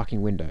out the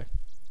fucking window.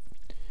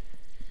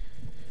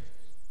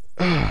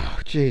 Oh,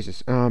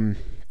 Jesus. What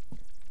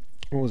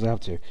was I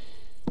up to?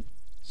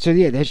 So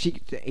yeah, then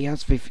he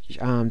asks for,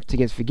 to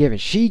get forgiven.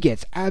 She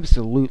gets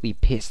absolutely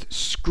pissed,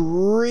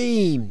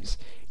 screams,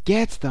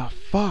 gets the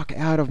fuck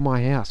out of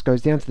my house,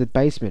 goes down to the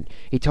basement.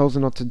 He tells her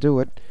not to do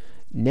it.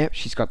 Nope,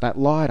 she's got that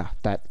lighter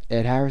that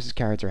Ed Harris's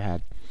character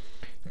had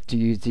to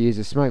use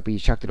a smoke, but he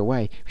chucked it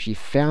away. She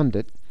found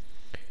it.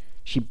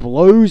 She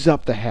blows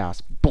up the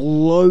house,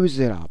 blows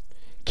it up,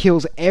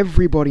 kills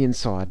everybody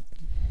inside.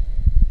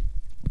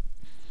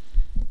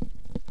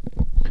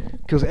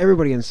 Kills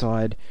everybody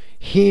inside.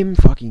 Him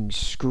fucking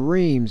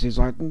screams. He's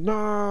like,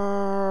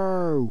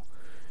 no!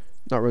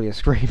 Not really a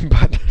scream,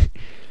 but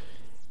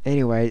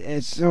anyway,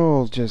 it's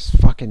all just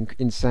fucking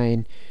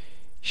insane.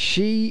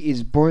 She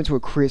is burned to a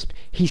crisp.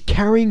 He's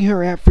carrying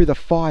her out through the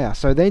fire.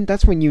 So then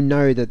that's when you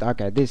know that,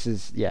 okay, this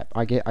is, yeah,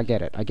 I get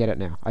it. I get it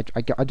now. I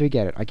do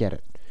get it. I get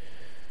it.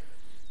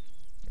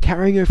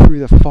 Carrying her through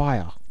the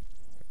fire.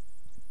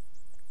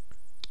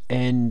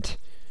 And,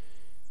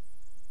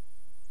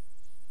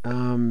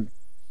 carrying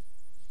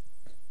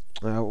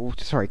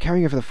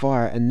her through the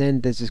fire. And then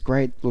there's this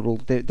great little,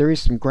 there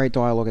is some great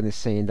dialogue in this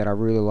scene that I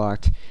really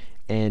liked.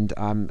 And,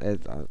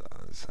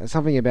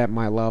 something about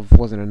my love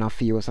wasn't enough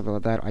for you or something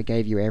like that. I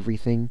gave you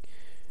everything.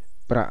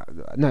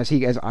 But no, so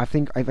he goes, I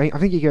think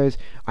he goes,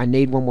 I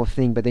need one more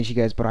thing, but then she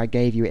goes, but I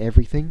gave you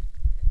everything.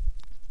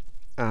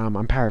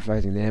 I'm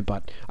paraphrasing there,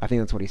 but I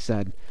think that's what he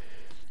said.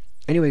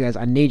 Anyway, guys,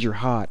 I need your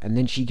heart, and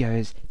then she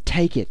goes,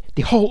 take it.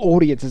 The whole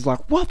audience is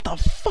like, what the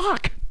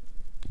fuck?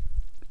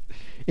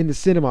 In the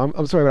cinema,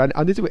 I'm sorry, but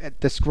I need to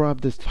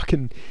describe this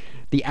fucking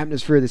the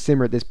atmosphere of the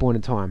cinema at this point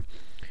in time.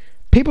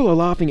 People are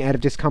laughing out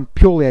of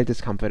purely out of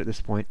discomfort at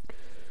this point.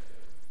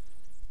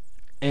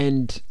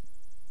 And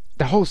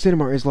the whole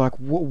cinema is like,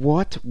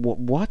 what?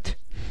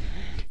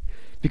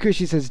 Because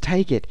she says,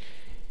 take it.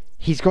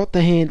 He's got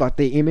the hand, like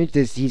the image,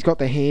 he's got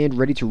the hand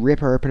ready to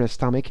rip her open her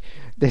stomach.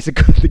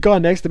 The guy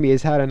next to me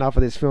has had enough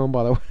of this film,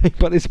 by the way,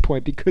 by this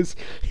point, because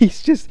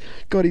he's just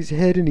got his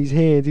head in his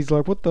hands. He's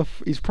like, what the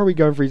he's probably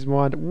going for his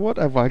mind, what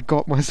have I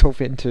got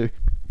myself into?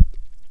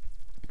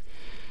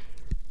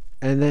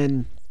 And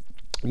then,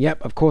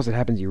 yep, of course it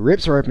happens. He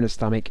rips her open her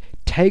stomach,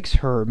 takes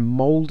her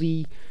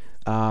moldy,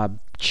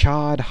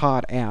 charred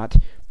heart out,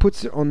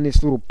 puts it on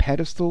this little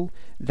pedestal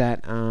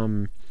that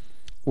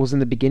was in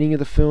the beginning of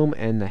the film,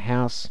 and the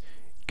house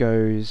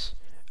goes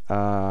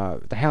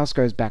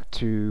back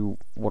to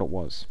what it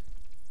was.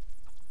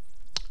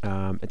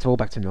 It's all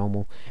back to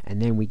normal,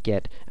 and then we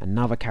get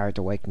another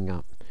character waking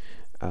up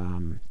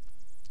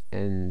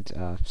and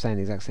saying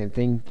the exact same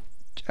thing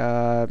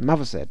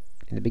Mother said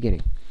in the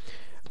beginning.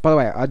 By the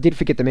way, I did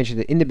forget to mention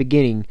that in the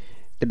beginning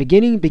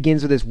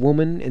begins with this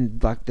woman,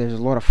 and like there's a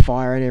lot of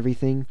fire and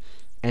everything,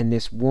 and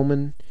this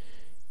woman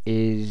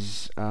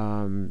is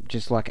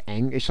just like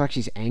it's like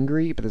she's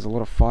angry, but there's a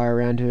lot of fire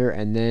around her,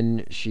 and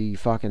then she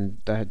fucking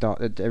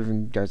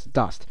everything goes to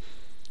dust.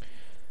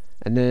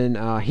 And then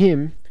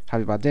him,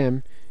 Javier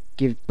Bardem,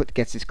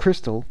 gets this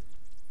crystal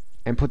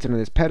and puts it on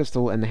this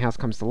pedestal, and the house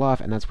comes to life,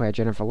 and that's where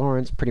Jennifer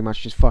Lawrence pretty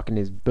much just fucking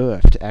is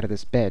birthed out of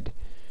this bed.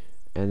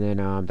 And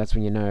then that's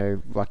when you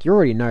know, like, you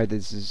already know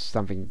this is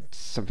something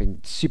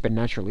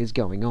supernatural is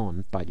going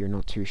on, but you're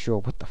not too sure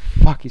what the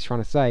fuck he's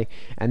trying to say.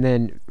 And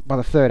then by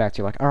the third act,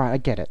 you're like, alright, I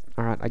get it.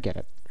 Alright, I get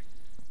it.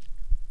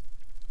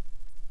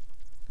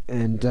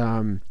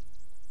 And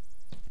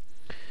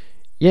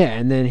yeah,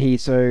 and then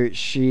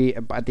she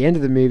at the end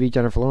of the movie,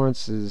 Jennifer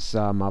Lawrence's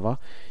mother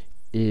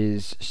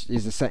is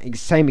the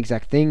same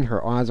exact thing.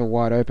 Her eyes are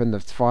wide open,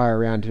 there's fire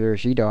around her,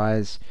 she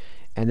dies.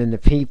 And then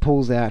he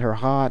pulls out her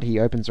heart, he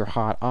opens her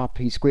heart up,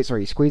 he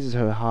squeezes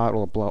her heart,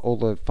 all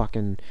the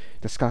fucking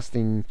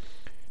disgusting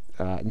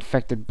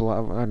infected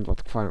blood, I don't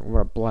know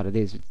what blood it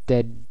is,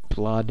 dead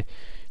blood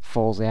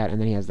falls out,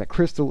 and then he has that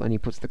crystal, and he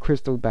puts the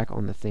crystal back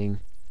on the thing.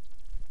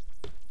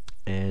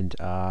 And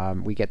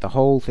we get the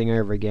whole thing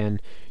over again.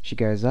 She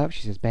goes up,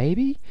 she says,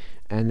 baby,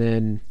 and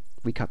then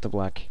we cut to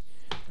black,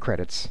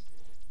 credits,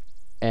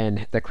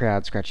 and the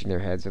crowd scratching their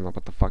heads and like,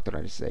 what the fuck did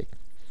I just see?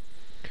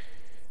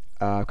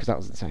 Because that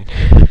was insane.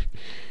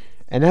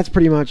 And that's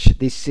pretty much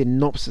the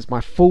synopsis,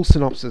 my full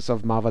synopsis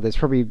of Mother. There's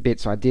probably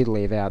bits I did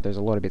leave out. There's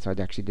a lot of bits I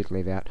actually did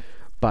leave out,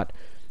 but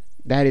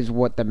that is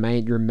what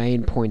your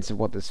main points of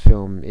what this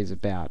film is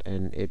about.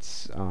 And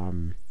it's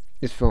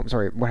this film.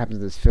 Sorry, what happens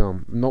in this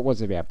film? Not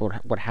what's it about,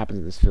 but what happens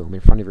in this film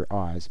in front of your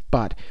eyes.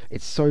 But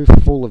it's so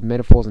full of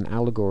metaphors and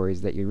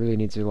allegories that you really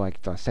need to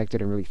like dissect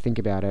it and really think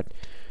about it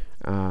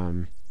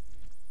throughout,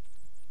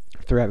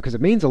 because it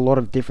means a lot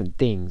of different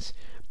things.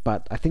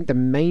 But I think the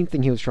main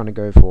thing he was trying to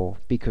go for,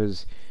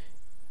 because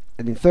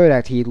in the third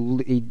act, he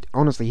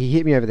honestly he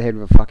hit me over the head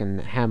with a fucking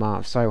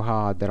hammer so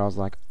hard that I was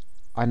like,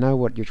 I know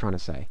what you're trying to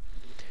say.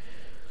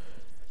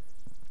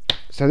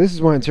 So this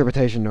is my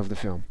interpretation of the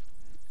film.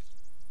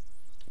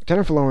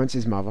 Jennifer Lawrence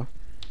is Mother,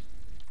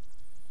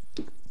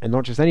 and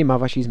not just any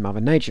mother, she's Mother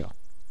Nature.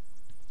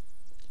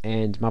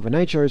 And Mother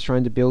Nature is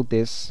trying to build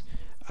this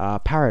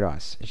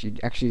paradise. She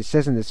actually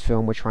says in this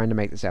film, we're trying to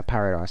make this our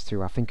paradise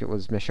through, I think it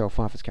was Michelle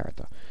Pfeiffer's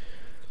character.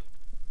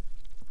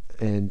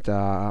 And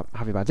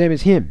Javier Bardem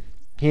is him.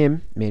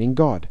 Him meaning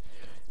God.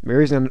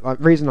 The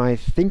reason I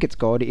think it's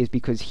God is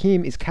because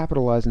him is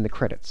capitalized in the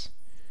credits.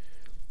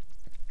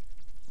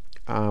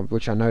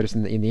 Which I noticed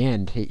in the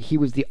end. He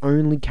was the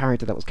only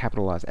character that was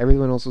capitalized.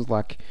 Everyone else was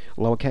like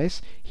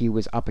lowercase. He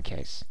was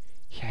uppercase.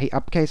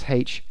 Uppercase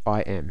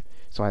H-I-M.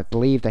 So I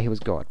believe that he was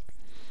God.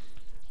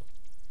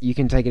 You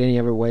can take it any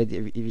other way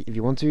if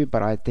you want to,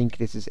 but I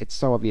think it's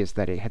so obvious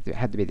that it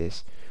had to be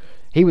this.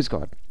 He was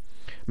God.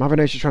 Mother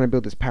Nature is trying to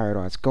build this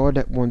paradise.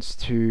 God wants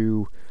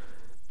to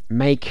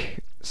make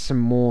some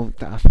more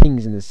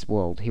things in this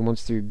world. He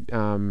wants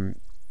to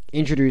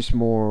introduce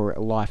more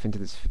life into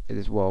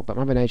this world, but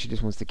Mother Nature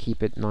just wants to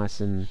keep it nice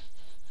and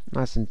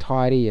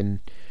tidy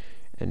and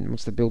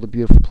wants to build a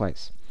beautiful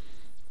place.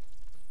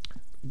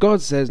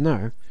 God says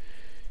no.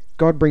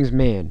 God brings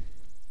man.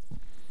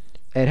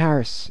 Ed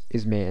Harris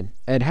is man.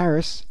 Ed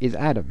Harris is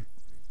Adam.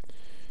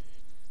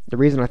 The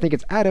reason I think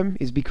it's Adam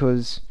is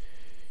because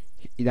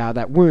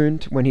that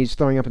wound when he's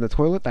throwing up in the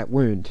toilet, that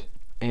wound.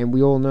 And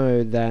we all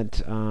know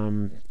that,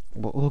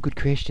 well, all good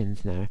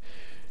Christians know,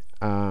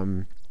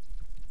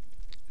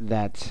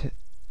 that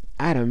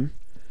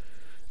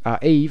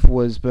Eve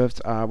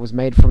was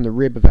made from the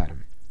rib of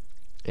Adam.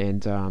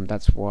 And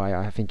that's why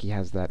I think he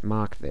has that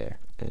mark there.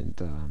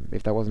 And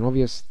if that wasn't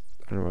obvious,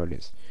 I don't know what it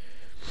is.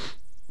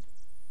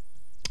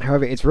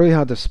 However, it's really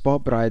hard to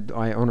spot, but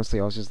I honestly,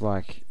 I was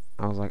like,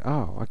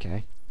 oh,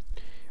 okay.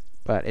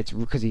 But it's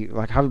because he,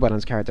 like, Harvey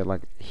Bardem's character,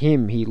 like, he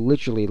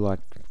literally,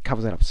 like,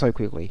 covers that up so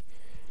quickly.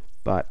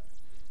 But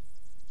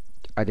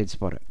I did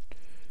spot it.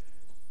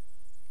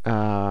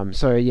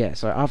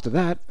 So after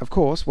that, of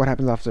course, what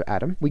happens after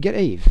Adam? We get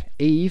Eve.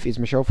 Eve is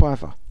Michelle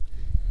Pfeiffer.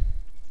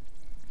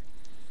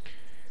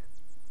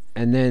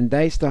 And then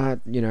they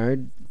start,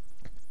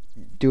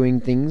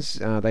 doing things.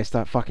 They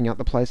start fucking up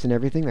the place and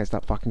everything. They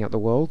start fucking up the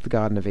world, the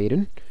Garden of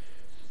Eden.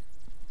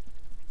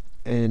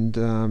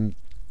 And,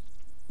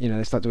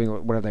 they start doing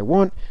whatever they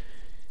want.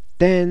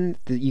 Then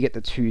you get the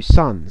two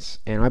sons.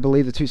 And I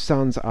believe the two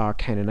sons are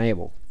Cain and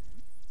Abel.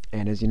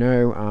 And as you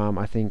know,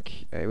 I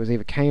think it was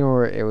either Cain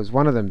or it was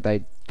one of them.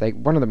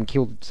 One of them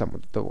killed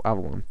the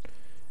other one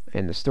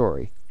in the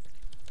story.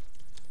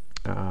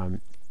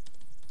 I'm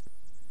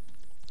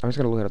just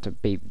gonna look it up to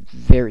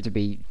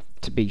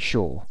be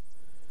sure.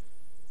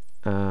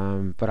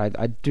 But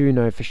I do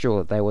know for sure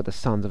that they were the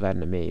sons of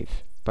Adam and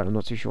Eve. But I'm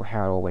not too sure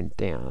how it all went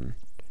down.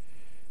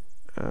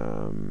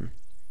 Because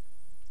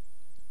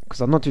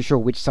I'm not too sure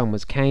which son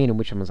was Cain and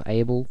which one was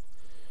Abel.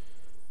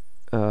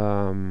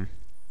 I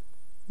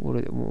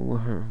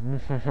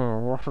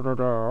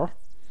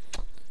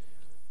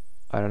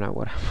don't know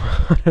what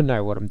I don't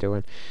know what I'm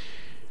doing.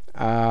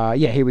 Yeah,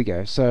 here we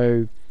go.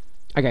 So,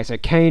 okay, so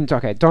Cain.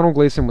 Okay, Donald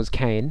Gleason was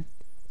Cain,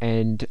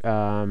 and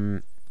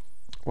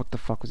what the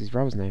fuck was his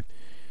brother's name?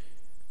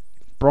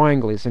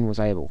 Brian Gleason was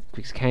Abel,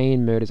 because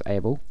Cain murders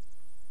Abel,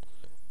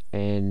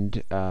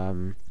 and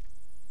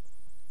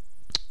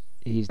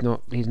he's no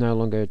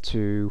longer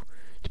to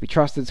be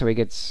trusted, so he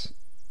gets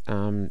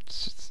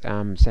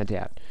sent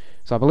out.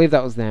 So I believe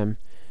that was them.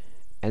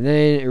 And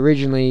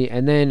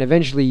then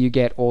eventually you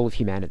get all of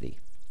humanity.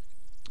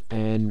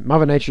 And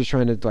Mother Nature is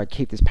trying to like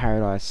keep this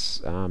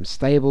paradise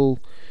stable,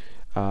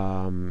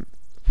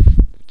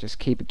 just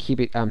keep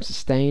it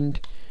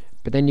sustained.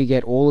 But then you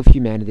get all of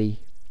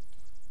humanity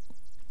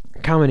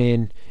coming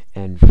in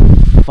and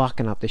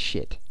fucking up the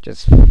shit,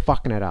 just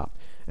fucking it up.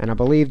 And I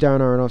believe Darren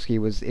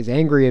Aronofsky is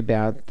angry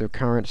about the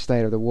current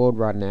state of the world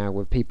right now,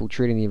 with people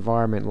treating the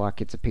environment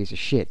like it's a piece of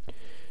shit.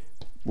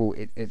 Well,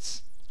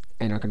 it's.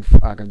 And I can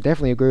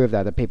definitely agree with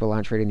that people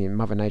aren't treating the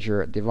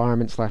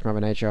environment /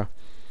 Mother Nature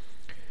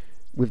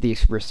with the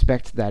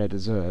respect that it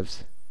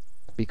deserves,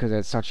 because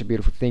it's such a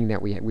beautiful thing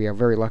that we are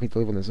very lucky to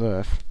live on this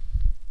earth,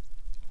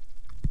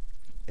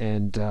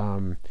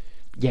 and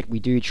yet we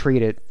do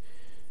treat it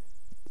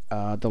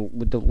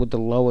with the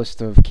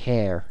lowest of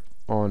care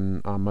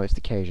on most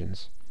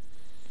occasions.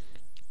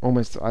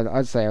 almost,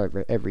 I'd say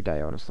every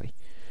day, honestly.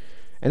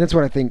 And that's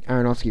what I think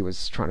Aronofsky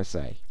was trying to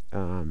say.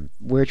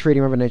 We're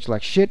treating Mother Nature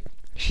like shit.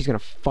 She's gonna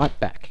fight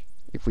back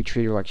if we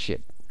treat her like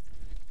shit.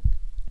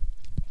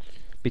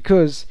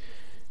 Because,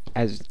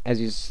 if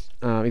you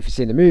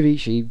see in the movie,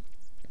 she,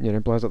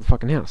 blows up the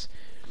fucking house.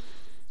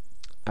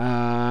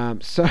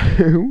 So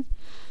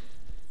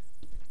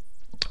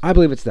I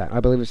believe it's that. I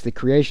believe it's the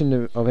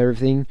creation of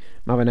everything.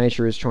 Mother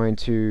Nature is trying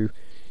to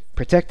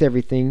protect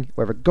everything,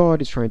 wherever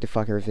God is trying to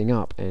fuck everything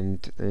up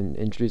and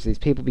introduce these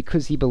people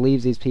because he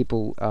believes these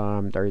people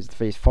are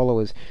his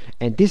followers.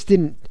 And this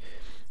didn't.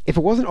 If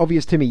it wasn't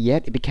obvious to me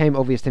yet, it became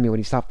obvious to me when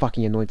he started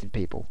fucking anointed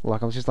people.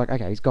 Like, I was just like,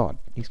 okay, he's God.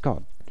 He's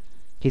God.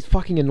 He's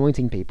fucking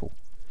anointing people.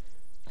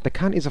 The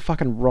cunt is a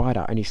fucking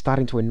writer and he's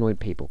starting to anoint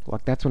people.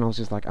 Like, that's when I was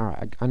just like,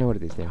 alright, I know what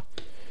it is now.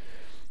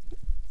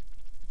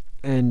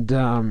 And,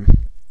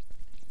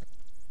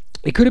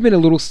 it could have been a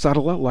little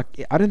subtler.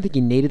 Like, I don't think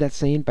he needed that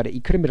scene, but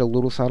it could have been a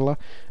little subtler.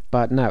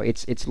 But no,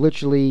 it's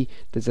literally,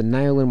 there's a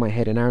nail in my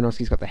head and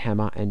Aronofsky's got the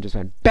hammer and just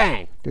went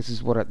bang. This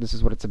is what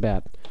it's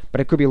about. But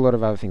it could be a lot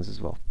of other things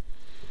as well.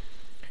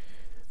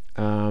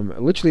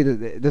 Literally,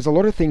 there's a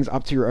lot of things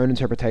up to your own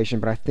interpretation.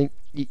 But I think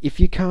if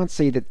you can't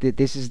see that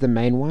this is the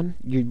main one,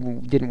 you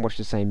didn't watch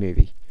the same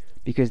movie,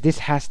 because this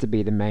has to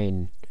be the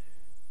main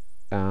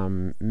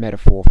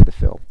metaphor for the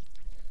film.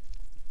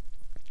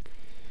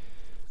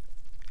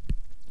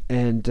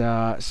 And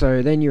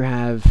so then you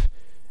have,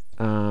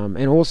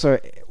 and also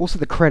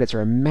the credits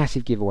are a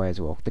massive giveaway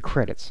as well. The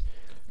credits.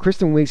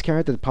 Kristen Wiig's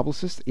character, the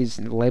publicist, is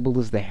labeled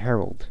as the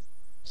Herald,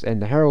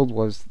 and the Herald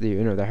was the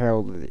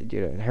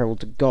Herald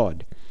to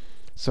God.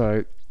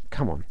 So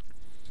come on.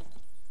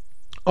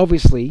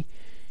 Obviously,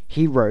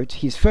 he wrote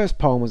his first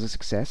poem was a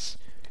success,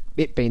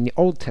 it being the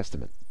Old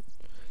Testament.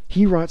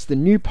 He writes the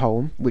new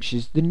poem, which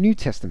is the New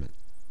Testament.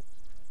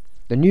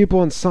 The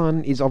newborn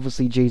son is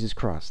obviously Jesus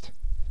Christ.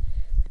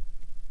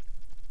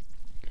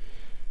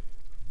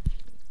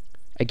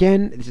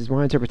 Again, this is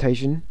my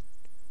interpretation,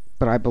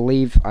 but I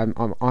believe I'm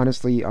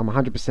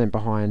 100%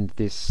 behind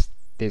this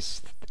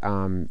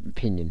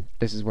opinion.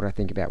 This is what I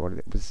think about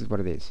this is what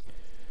it is.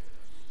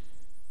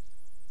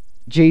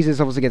 Jesus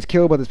obviously gets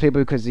killed by these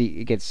people because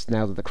he gets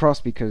nailed at the cross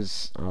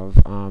because of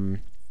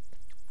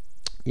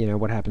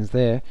what happens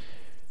there.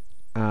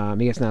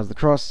 He gets nailed at the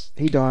cross.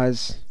 He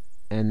dies,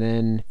 and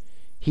then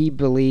he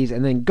believes,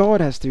 and then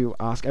God has to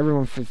ask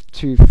everyone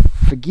to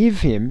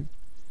forgive him.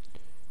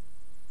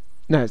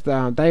 No,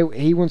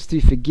 he wants to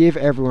forgive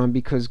everyone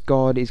because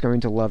God is going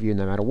to love you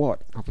no matter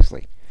what,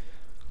 obviously.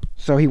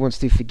 So he wants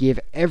to forgive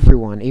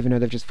everyone, even though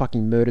they've just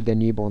fucking murdered their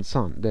newborn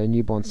son.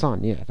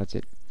 Yeah, that's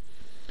it.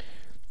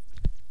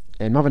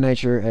 And Mother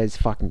Nature has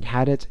fucking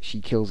had it. She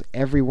kills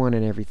everyone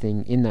and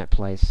everything in that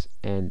place,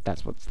 and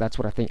that's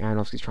what I think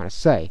Aronofsky's trying to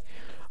say.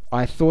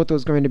 I thought there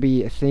was going to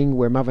be a thing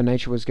where Mother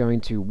Nature was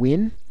going to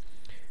win,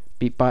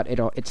 but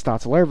it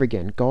starts all over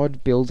again.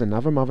 God builds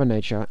another Mother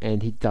Nature,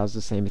 and he does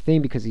the same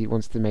thing because he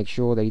wants to make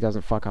sure that he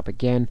doesn't fuck up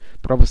again.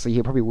 But obviously,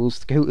 he'll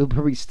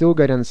probably still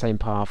go down the same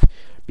path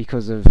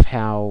because of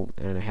how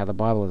the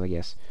Bible is, I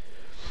guess.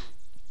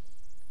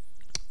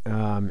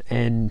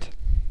 And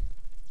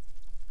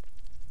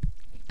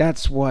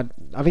that's what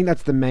I think.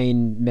 That's the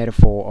main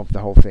metaphor of the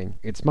whole thing.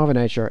 It's Mother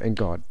Nature and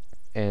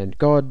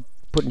God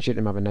putting shit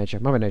in Mother Nature.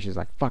 Mother Nature's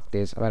like, fuck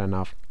this, I've had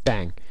enough.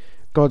 Bang.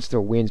 God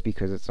still wins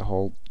because it's the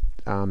whole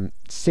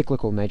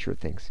cyclical nature of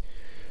things.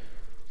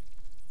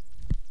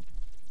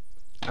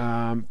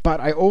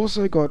 But I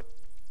also got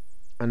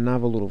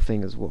another little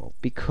thing as well,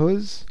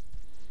 because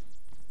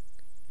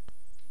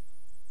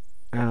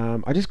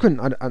I just couldn't,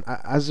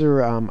 as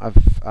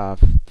a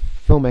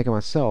filmmaker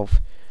myself,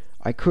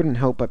 I couldn't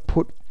help but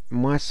put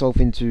myself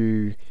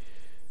into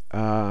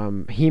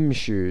him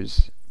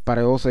shoes, but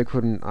I also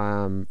couldn't,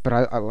 but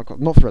I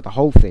not throughout the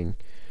whole thing,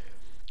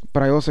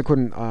 but I also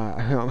couldn't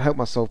help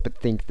myself but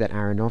think that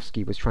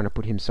Aronofsky was trying to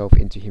put himself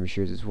into him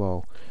shoes as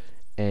well.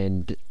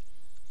 And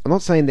I'm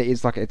not saying that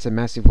it's a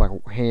massive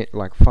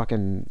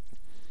fucking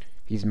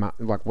he's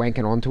like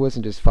wanking onto us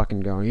and just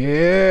fucking going,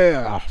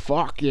 yeah,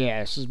 fuck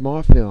yeah, this is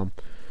my film.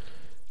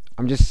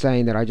 I'm just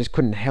saying that I just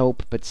couldn't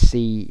help but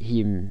see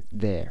him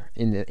there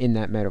in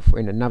that metaphor,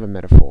 in another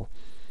metaphor,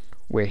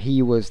 where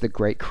he was the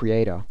great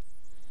creator.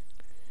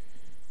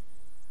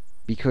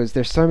 Because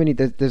there's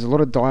a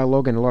lot of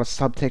dialogue and a lot of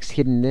subtext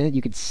hidden there.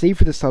 You could see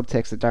through the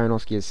subtext that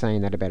Aronofsky is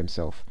saying that about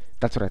himself.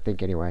 That's what I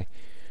think anyway.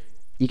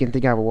 You can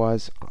think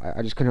otherwise.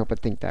 I just couldn't help but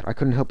think that. I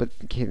couldn't help but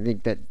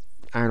think that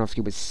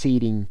Aronofsky was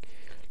seeding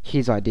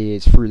his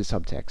ideas through the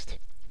subtext,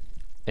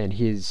 and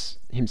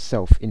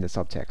himself in the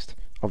subtext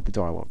of the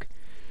dialogue.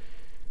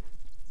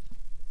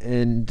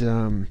 And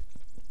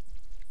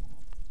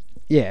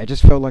yeah, it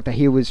just felt like that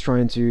he was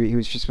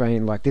just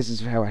saying like, this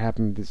is how it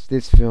happened,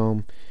 this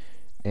film,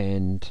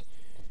 and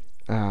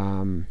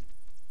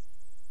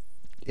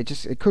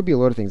it could be a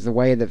lot of things. The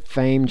way that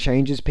fame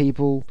changes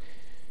people,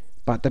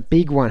 but the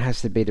big one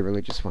has to be the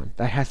religious one.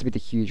 That has to be the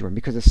huge one,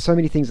 because there's so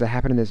many things that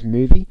happen in this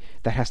movie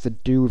that has to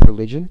do with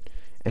religion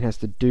and has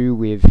to do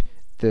with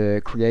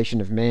the creation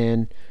of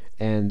man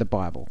and the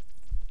Bible.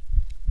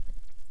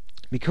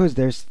 because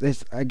there's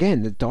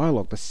again the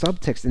dialogue, the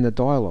subtext in the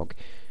dialogue.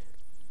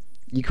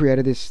 You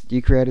created this.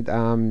 You created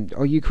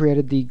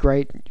the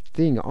great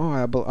thing. Oh,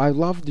 I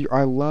love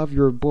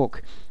your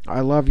book. I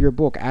love your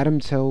book. Adam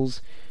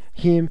tells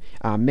him,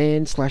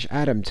 man slash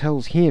Adam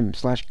tells him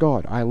slash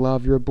God, I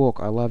love your book.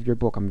 I love your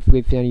book. I'm a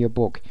big fan of your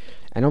book.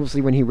 And obviously,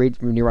 when he writes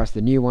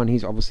the new one,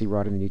 he's obviously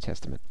writing the New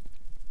Testament.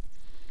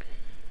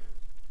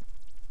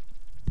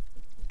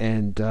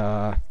 And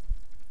I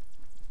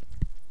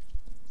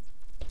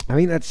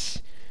mean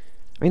that's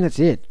that's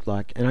it.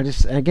 Like, and I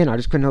just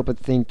couldn't help but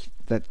think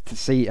that to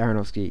see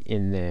Aronofsky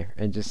in there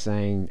and just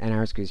saying, and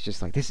Aronofsky's just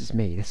like, this is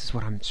me. This is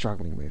what I'm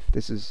struggling with.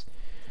 This is,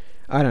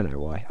 I don't know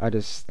why. I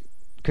just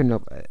couldn't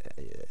help.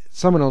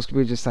 Someone else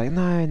would just say,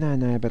 no, no,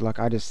 no. But like,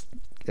 it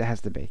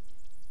has to be,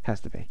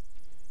 has to be.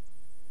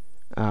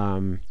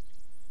 Um,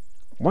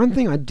 One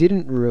thing I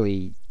didn't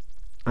really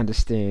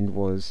understand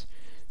was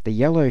the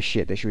yellow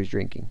shit that she was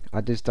drinking. I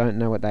just don't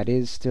know what that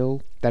is.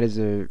 Still, that is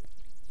a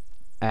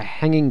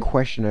hanging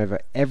question over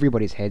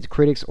everybody's heads,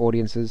 critics,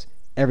 audiences,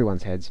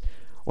 everyone's heads.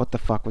 What the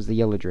fuck was the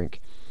yellow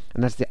drink?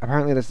 And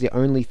apparently that's the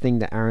only thing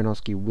that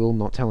Aronofsky will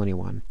not tell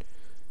anyone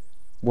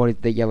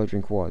what the yellow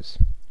drink was.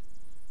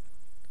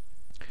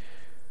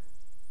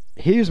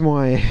 Here's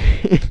my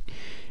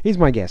here's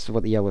my guess of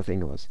what the yellow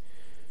thing was.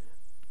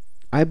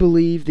 I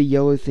believe the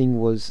yellow thing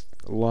was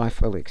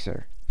life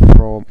elixir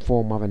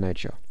for Mother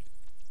Nature,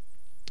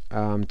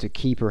 to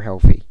keep her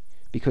healthy.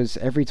 Because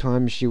every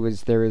time she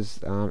was there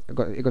is it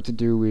got to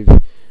do with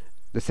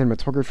the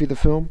cinematography of the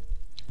film,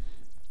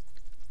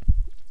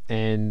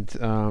 and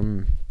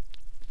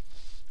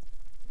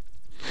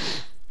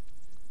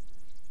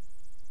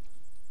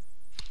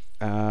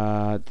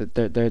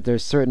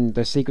there's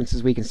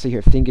sequences where you can see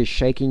her fingers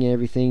shaking and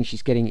everything.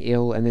 She's getting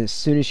ill, and then as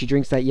soon as she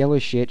drinks that yellow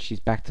shit, she's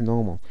back to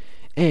normal.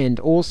 And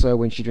also,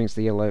 when she's not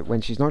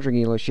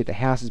drinking yellow shit, the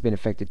house has been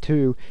affected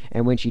too.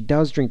 And when she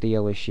does drink the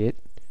yellow shit,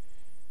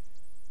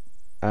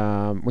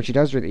 when she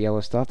does drink the yellow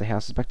stuff, the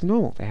house is back to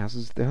normal. The house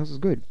is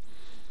good,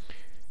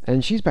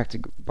 and she's back to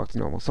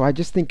normal. So I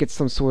just think it's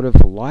some sort of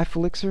life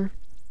elixir.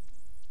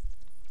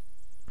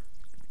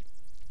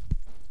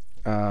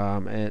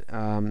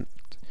 And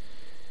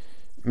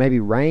maybe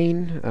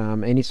rain,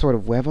 any sort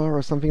of weather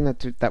or something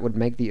that would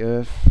make the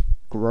earth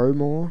grow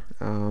more.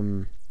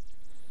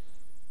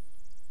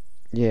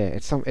 Yeah,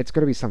 it's got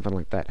to be something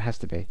like that. It has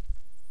to be.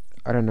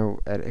 I don't know,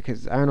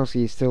 because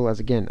Aronofsky still, as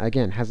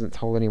again hasn't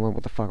told anyone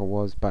what the fuck it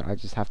was, but I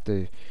just have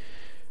to.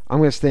 I'm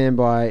gonna stand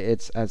by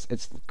it's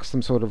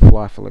some sort of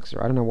life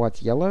elixir. I don't know why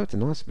it's yellow. It's a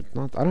nice, but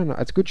not. I don't know.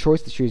 It's a good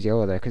choice to choose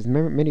yellow there, because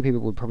many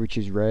people would probably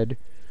choose red,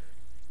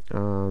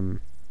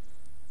 um,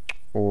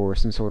 or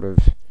some sort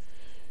of,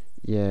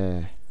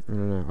 yeah. I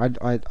don't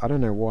know. I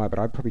don't know why, but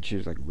I'd probably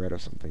choose like red or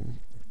something.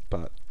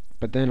 But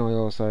then I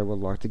also would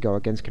like to go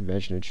against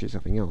convention and choose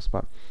something else.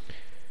 But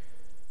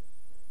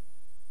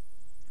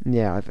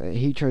yeah,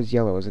 he chose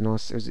yellow as a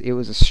nice. It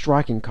was a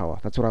striking color.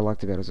 That's what I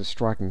liked about it. It was a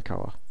striking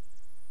color,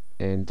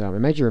 and it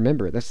made you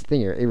remember it. That's the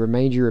thing. It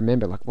made you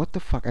remember, like, what the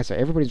fuck? I said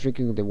everybody's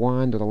drinking the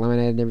wine or the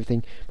lemonade and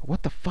everything, but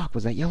what the fuck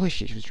was that yellow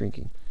shit she was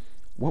drinking?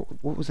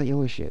 What was that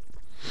yellow shit?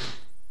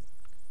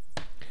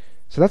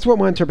 So that's what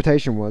my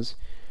interpretation was.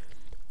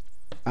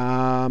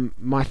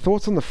 My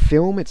thoughts on the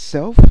film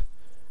itself.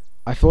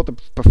 I thought the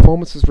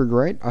performances were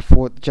great. I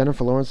thought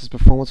Jennifer Lawrence's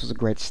performance was a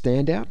great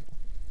standout.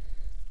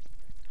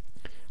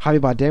 Javier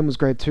Bardem was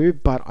great too,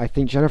 but I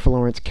think Jennifer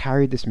Lawrence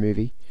carried this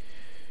movie.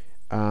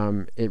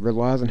 It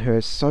relies on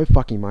her so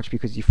fucking much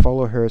because you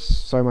follow her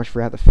so much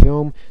throughout the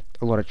film.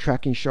 A lot of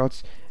tracking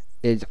shots.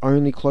 It's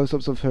only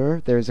close-ups of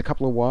her. There's a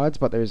couple of wides,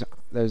 but there's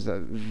a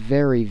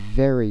very,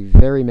 very,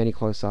 very many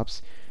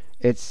close-ups.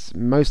 It's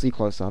mostly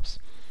close-ups,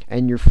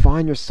 and you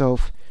find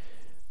yourself.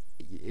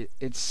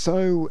 It's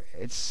so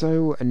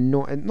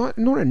annoying. Not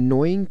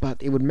annoying,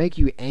 but it would make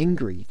you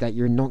angry that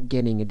you're not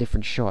getting a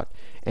different shot.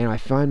 And I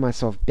find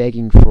myself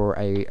begging for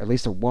at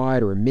least a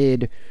wide or a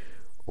mid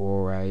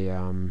or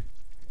a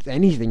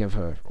anything of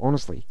her.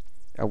 Honestly,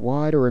 a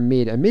wide or a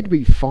mid. A mid would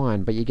be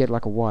fine, but you get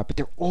like a wide. But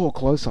they're all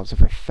close-ups of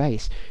her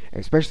face,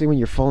 especially when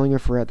you're following her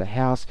throughout the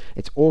house.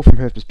 It's all from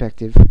her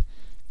perspective,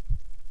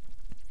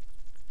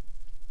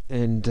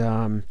 and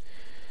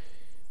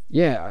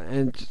yeah,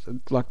 and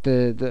like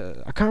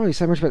the I can't really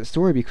say much about the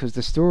story because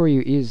the story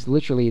is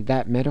literally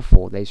that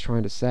metaphor that he's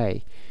trying to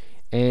say,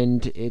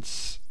 and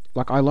it's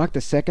like I like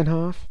the second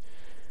half,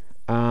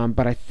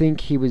 but I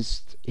think he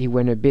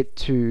went a bit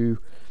too.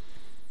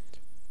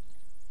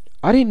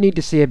 I didn't need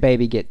to see a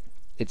baby get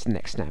its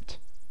neck snapped.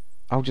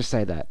 I'll just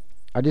say that.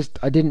 I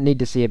didn't need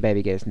to see a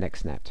baby get its neck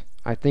snapped.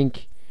 I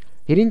think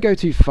he didn't go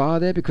too far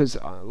there because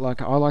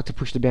like I like to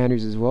push the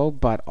boundaries as well,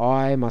 but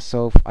I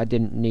myself I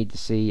didn't need to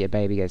see a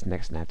baby get its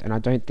neck snapped, and I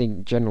don't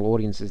think general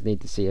audiences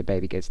need to see a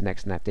baby get its neck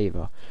snapped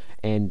either,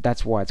 and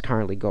that's why it's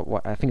currently got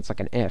what I think it's like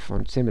an F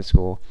on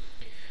CinemaScore,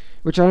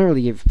 which I don't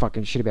really give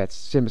fucking shit about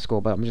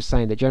CinemaScore, but I'm just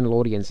saying that general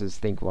audiences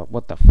think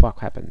what the fuck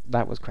happened?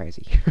 That was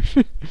crazy.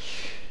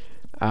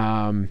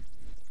 um,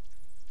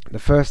 the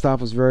first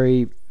half was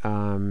very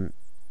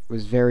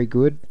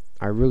good.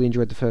 I really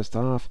enjoyed the first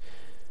half.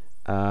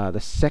 The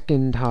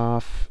second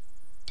half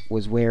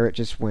was where it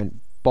just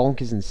went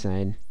bonkers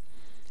insane.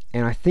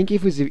 And I think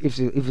if it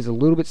was a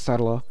little bit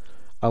subtler,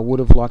 I would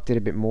have liked it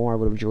a bit more. I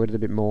would have enjoyed it a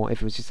bit more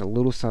if it was just a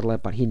little subtler.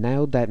 But he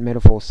nailed that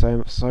metaphor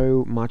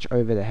so much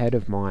over the head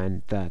of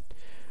mine that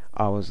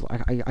I was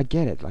like, I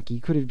get it. Like, he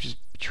could have just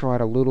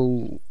tried a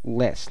little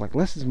less. Like,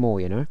 less is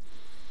more, you know.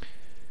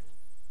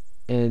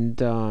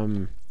 And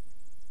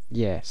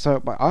yeah. So,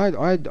 but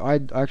I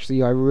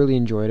actually I really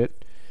enjoyed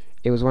it.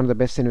 It was one of the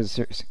best cinema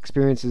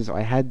experiences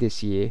I had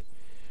this year.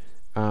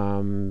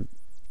 Um,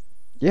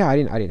 yeah, I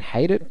didn't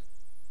hate it.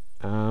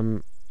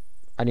 Um,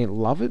 I didn't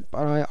love it,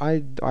 but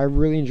I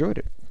really enjoyed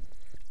it.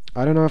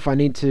 I don't know if I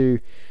need to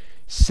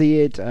see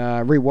it,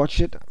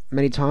 rewatch it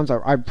many times.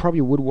 I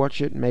probably would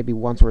watch it maybe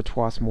once or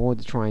twice more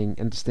to try and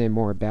understand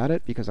more about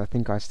it, because I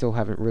think I still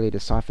haven't really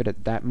deciphered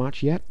it that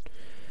much yet.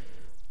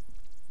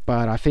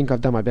 But I think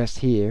I've done my best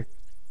here,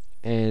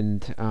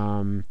 and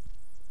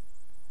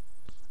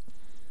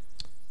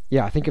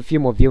yeah, I think a few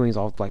more viewings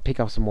I'll like pick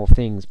up some more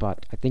things.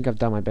 But I think I've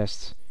done my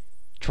best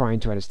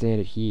trying to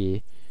understand it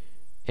here,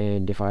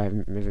 and if I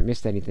haven't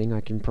missed anything, I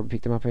can probably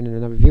pick them up in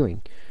another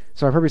viewing.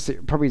 So I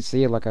probably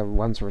see it like a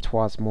once or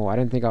twice more. I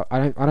don't think I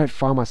don't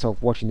find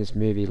myself watching this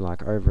movie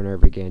like over and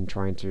over again,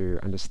 trying to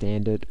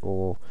understand it,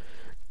 or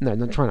no,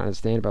 not trying to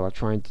understand it, but like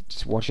trying to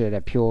just watch it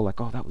at pure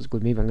like, oh, that was a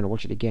good movie, I'm gonna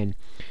watch it again.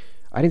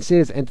 I didn't see it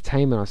as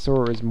entertainment. I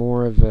saw it as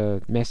more of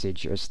a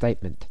message or a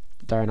statement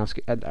that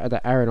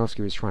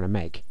Aronofsky was trying to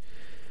make,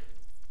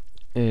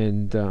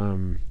 and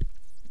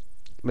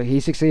like,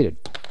 he succeeded.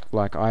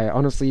 Like, I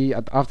honestly,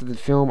 after the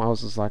film, I was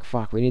just like,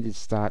 fuck, we need to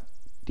start.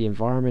 The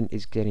environment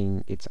is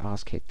getting its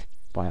ass kicked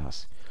by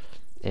us,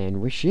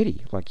 and we're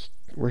shitty. Like,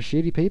 we're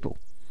shitty people.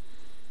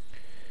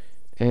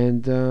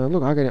 And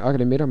look, I gotta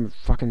admit, I'm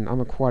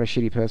a quite a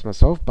shitty person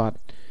myself, but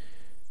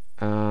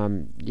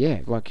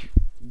yeah, like,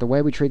 the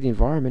way we treat the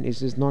environment is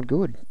just not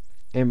good.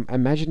 And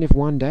imagine if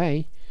one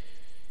day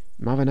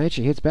Mother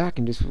Nature hits back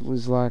and just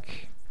was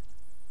like,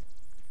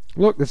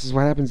 look, this is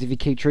what happens if you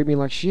keep treating me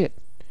like shit.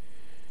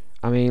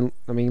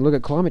 Look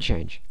at climate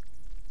change.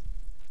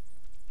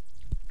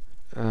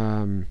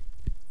 Um,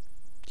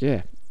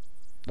 yeah,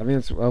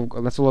 that's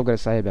all I've got to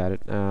say about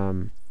it.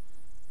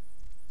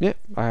 Yeah,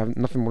 I have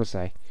nothing more to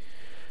say.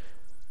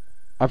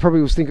 I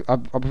probably was think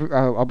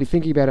I'll be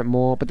thinking about it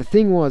more. But the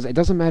thing was, it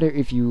doesn't matter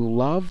if you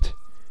loved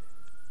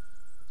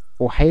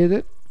or hated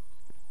it.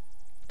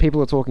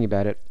 People are talking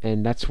about it,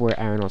 and that's where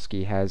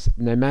Aronofsky has.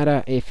 No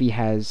matter if it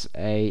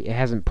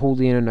hasn't pulled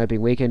in an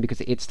opening weekend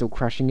because it's still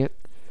crushing it.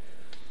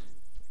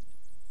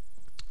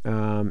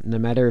 No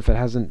matter if it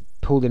hasn't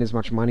pulled in as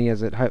much money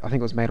as I think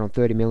it was made on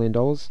 $30 million,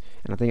 and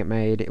I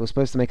think it was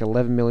supposed to make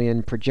 11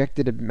 million,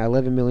 projected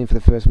 11 million for the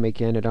first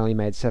weekend. It only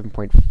made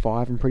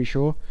 7.5, I'm pretty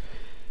sure,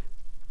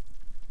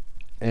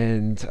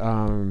 and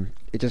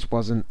it just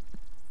wasn't.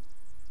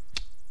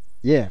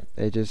 Yeah,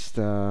 it just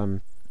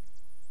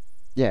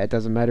yeah, it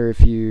doesn't matter if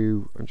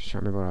you. I'm just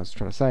trying to remember what I was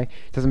trying to say.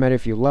 It doesn't matter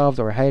if you loved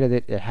or hated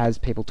it. It has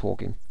people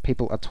talking.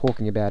 People are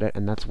talking about it,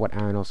 and that's what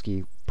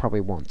Aronofsky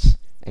probably wants,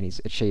 and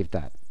he's achieved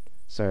that.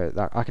 So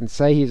I can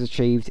say he's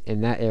achieved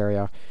in that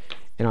area,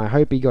 and I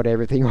hope he got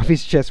everything off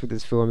his chest with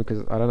this film,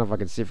 because I don't know if I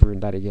can sit through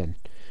that again.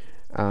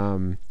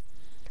 Um,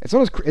 it's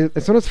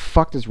not as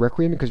fucked as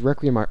Requiem, because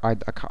Requiem I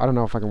don't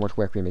know if I can watch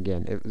Requiem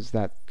again. It was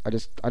that I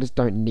just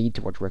don't need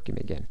to watch Requiem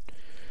again.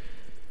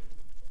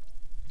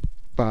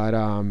 But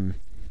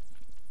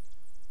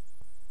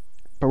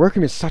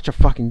Requiem is such a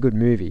fucking good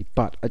movie,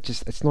 but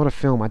it's not a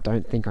film I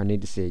don't think I need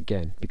to see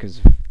again,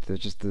 because of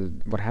the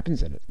what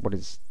happens in it, what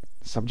is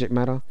the subject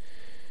matter,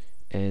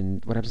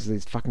 and what happens to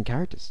these fucking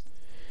characters.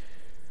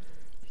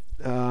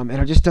 And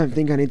I just don't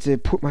think I need to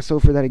put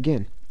myself through that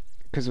again,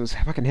 because it was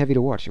fucking heavy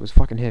to watch. It was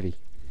fucking heavy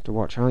to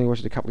watch. I only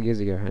watched it a couple of years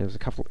ago, and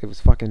it was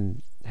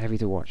fucking heavy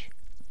to watch.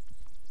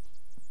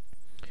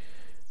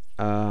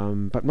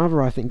 But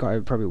Mother, I think I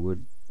probably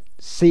would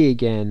see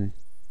again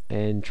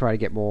and try to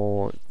get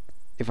more,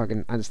 if I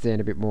can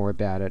understand a bit more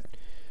about it.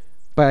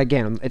 But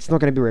again, it's not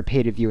going to be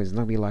repeated viewings. It's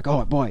not going to be like,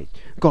 oh boy,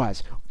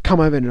 guys, come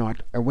over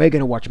tonight and we're going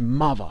to watch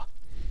Mother.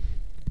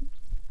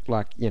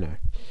 Like, yeah.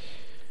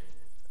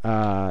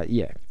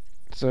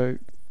 So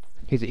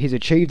he's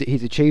achieved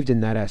in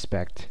that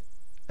aspect.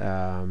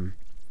 And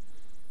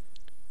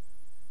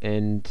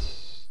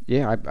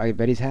yeah, I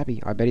bet he's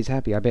happy. I bet he's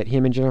happy. I bet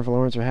him and Jennifer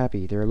Lawrence are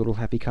happy. They're a little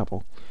happy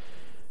couple.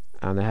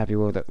 And they're happy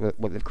with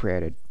what they've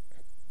created.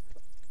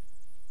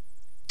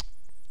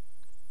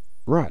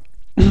 Right.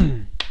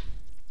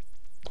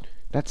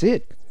 That's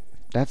it.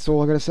 That's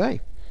all I got to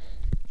say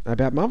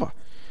about Mother.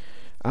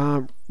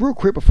 Real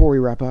quick before we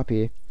wrap up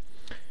here,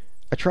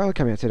 a trailer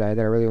came out today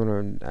that I really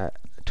want to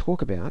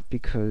talk about,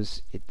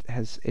 because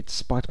it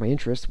spiked my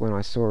interest when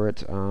I saw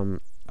it.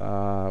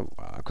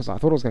 Because I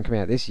thought it was going to come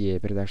out this year,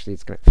 but it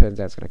turns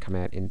out it's going to come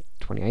out in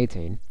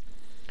 2018,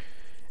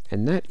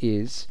 and that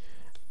is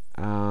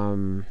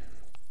I'm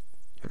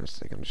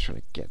just trying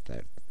to get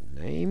that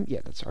name. Yeah,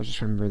 I was just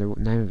trying to remember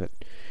the name of it,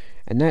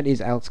 and that is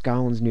Alex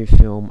Garland's new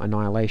film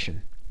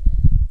Annihilation.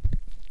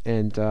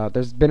 And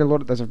there's been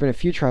a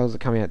few trailers that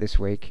come out this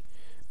week,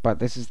 but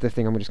this is the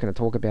thing I'm just going to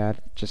talk about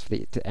just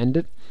to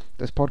end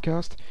this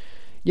podcast.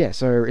 Yeah,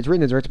 so it's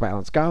written and directed by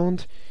Alex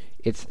Garland.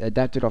 It's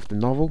adapted off the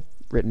novel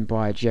written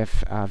by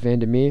Jeff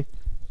Vandermeer,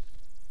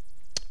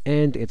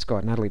 and it's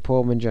got Natalie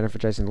Portman, Jennifer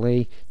Jason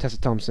Leigh, Tessa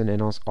Thompson,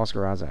 and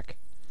Oscar Isaac,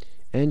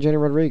 and Jenna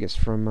Rodriguez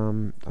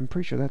from I'm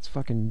pretty sure that's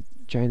fucking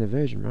Jane the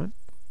Virgin, right?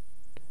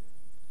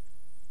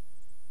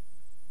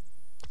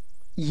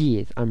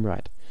 Yes, I'm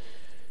right.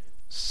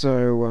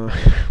 So,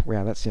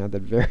 wow, that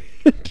sounded very.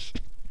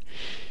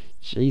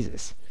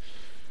 Jesus.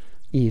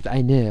 Yes,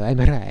 I know, I'm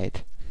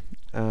right.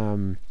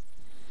 Um,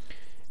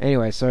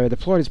 anyway, so the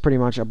plot is pretty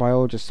much a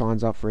biologist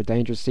signs up for a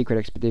dangerous secret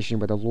expedition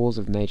where the laws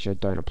of nature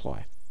don't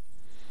apply.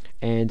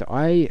 And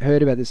I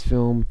heard about this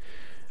film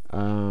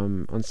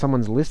on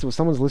someone's list. It was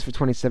someone's list for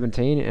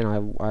 2017,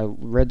 and I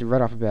read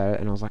up about it,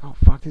 and I was like, oh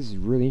fuck, this is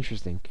really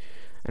interesting.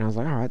 And I was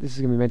like, alright, this is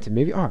going to be meant to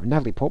movie. Oh,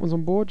 Natalie Portman's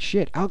on board?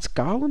 Shit. Alex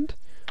Garland?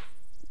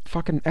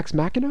 Fucking Ex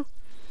Machina?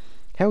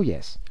 Hell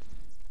yes.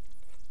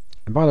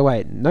 And by the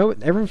way, no,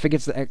 everyone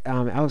forgets that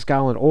Alex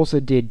Garland also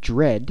did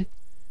Dredd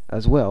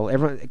as well.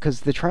 Everyone,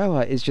 because the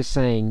trailer is just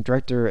saying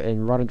director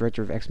and writer and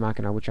director of Ex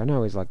Machina, which I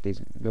know is like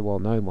the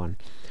well-known one.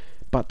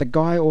 But the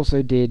guy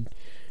also did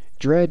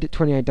Dredd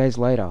 28 Days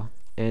Later,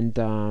 and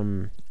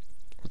that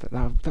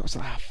was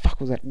fuck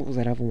was that? What was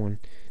that other one?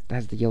 That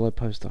has the yellow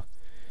poster.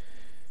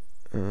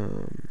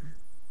 Yeah,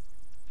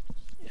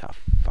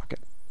 fuck it.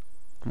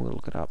 I'm gonna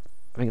look it up.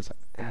 I think it's like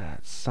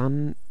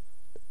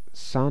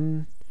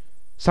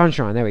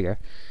Sunshine. There we go.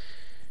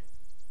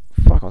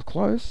 Fuck, I was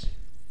close.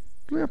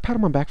 A pat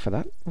on my back for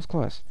that. I was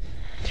close.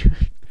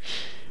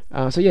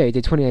 So yeah, he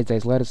did 28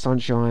 Days Later,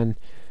 Sunshine,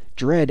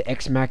 Dredd,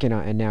 Ex Machina,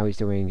 and now he's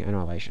doing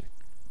Annihilation.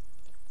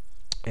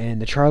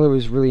 And the trailer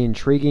was really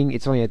intriguing.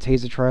 It's only a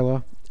teaser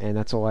trailer, and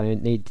that's all I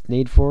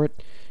need for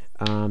it.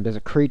 There's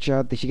a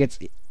creature. She gets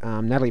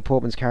Natalie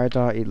Portman's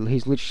character.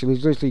 He's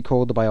literally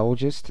called the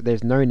biologist.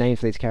 There's no name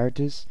for these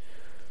characters.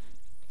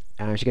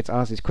 She gets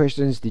asked these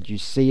questions. Did you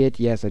see it?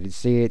 Yes, I did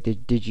see it.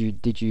 Did you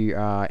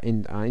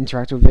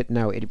interact with it?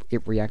 No,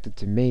 it reacted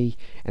to me,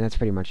 and that's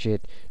pretty much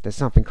it. There's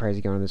something crazy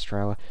going on in this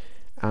trailer,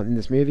 in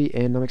this movie,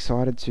 and I'm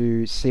excited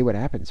to see what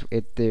happens.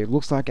 It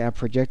looks like our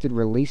projected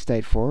release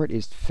date for it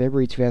is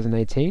February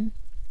 2018.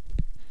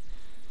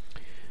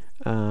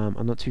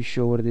 I'm not too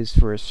sure what it is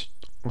for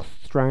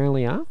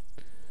Australia,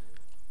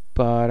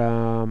 but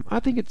I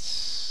think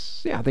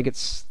it's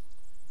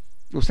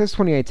well, it says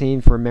 2018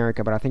 for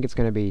America, but I think it's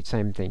going to be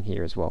same thing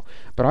here as well.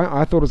 But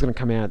I thought it was going to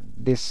come out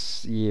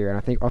this year, and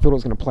I thought it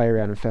was going to play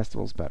around in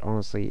festivals, but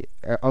honestly,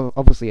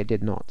 obviously it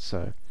did not,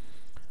 so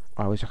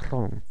I was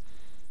wrong.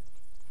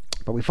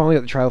 But we finally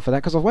got the trailer for that,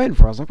 because I was waiting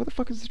for it. I was like, what the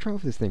fuck is the trailer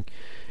for this thing?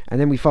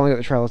 And then we finally got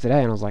the trailer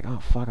today, and I was like, oh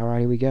fuck, alright,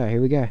 here we go,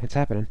 it's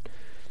happening.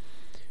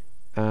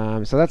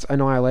 So that's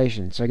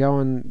Annihilation. So go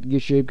on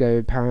YouTube,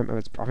 go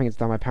Paramount, I think it's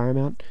done by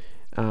Paramount.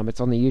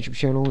 It's on the YouTube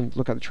channel, and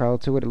look at the trailer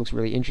to it. It looks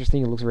really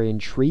interesting. It looks very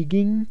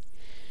intriguing.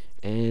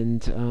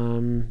 And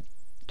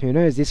who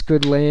knows? This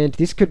could land.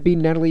 This could be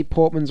Natalie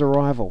Portman's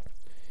arrival,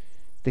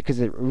 because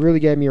it really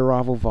gave me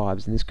Arrival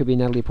vibes. And this could be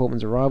Natalie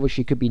Portman's arrival.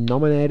 She could be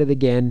nominated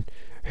again.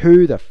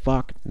 Who the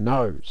fuck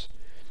knows?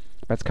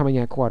 But it's coming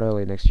out quite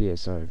early next year,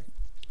 so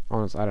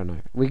honestly, I don't know.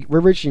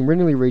 We're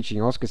nearly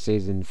reaching Oscar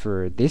season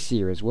for this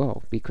year as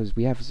well, because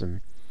we have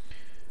some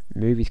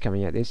movies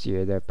coming out this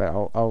year, but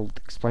I'll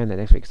explain that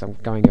next week because I'm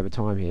going over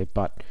time here.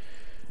 But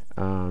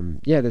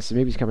yeah, there's some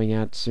movies coming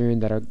out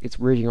soon that it's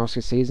reaching Oscar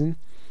season,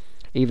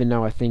 even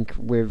though I think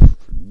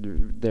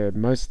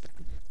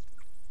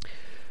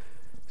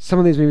some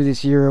of these movies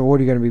this year are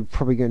already going to be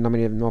probably getting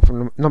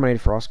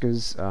nominated for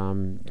Oscars.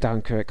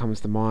 Dunkirk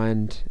comes to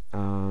mind.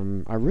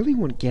 I really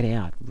want Get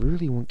Out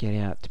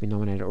to be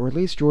nominated, or at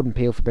least Jordan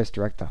Peele for Best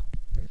Director,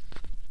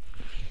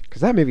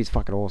 because that movie's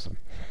fucking awesome.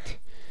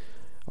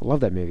 I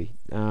love that movie.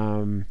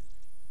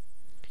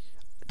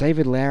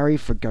 David Lowery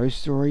for Ghost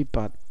Story,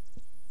 but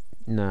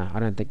no, I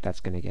don't think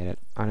that's going to get it.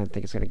 I don't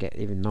think it's going to get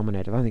even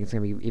nominated. I don't think it's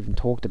going to be even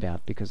talked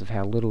about because of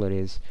how little it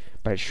is.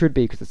 But it should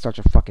be, because it's such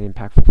a fucking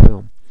impactful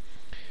film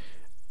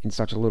in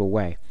such a little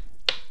way.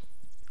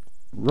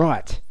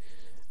 Right.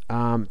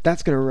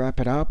 That's going to wrap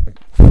it up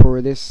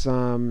for this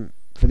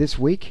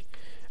week.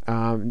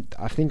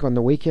 I think on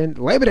the weekend,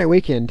 Labor Day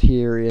weekend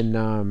here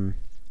in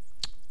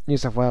New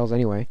South Wales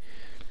anyway.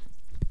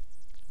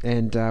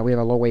 And we have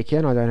a long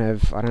weekend. I don't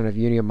have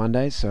uni on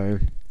Monday, so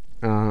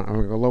I've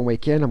got a long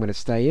weekend. I'm going to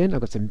stay in. I've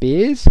got some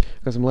beers.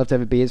 I've got some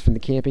leftover beers from the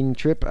camping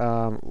trip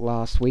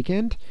last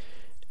weekend,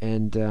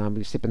 and I'll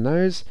be sipping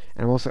those.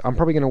 And I'm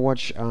probably going to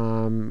watch.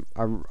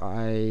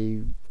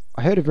 I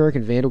heard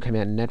American Vandal came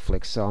out on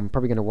Netflix, so I'm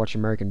probably going to watch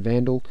American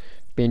Vandal,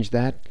 binge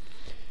that,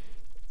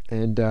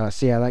 and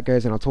see how that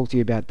goes. And I'll talk to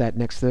you about that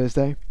next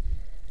Thursday.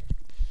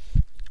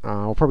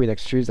 Or probably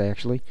next Tuesday,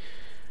 actually.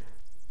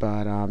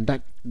 But I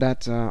might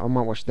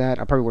watch that.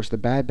 I'll probably watch The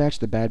Bad Batch.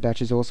 The Bad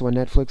Batch is also on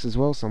Netflix as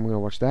well, so I'm going to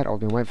watch that. I've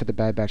been waiting for The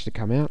Bad Batch to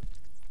come out.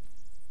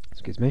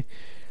 Excuse me.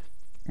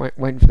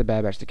 Waiting for The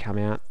Bad Batch to come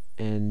out,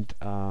 and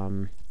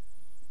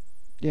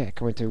yeah,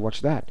 can't wait to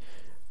watch that.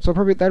 So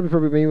that'll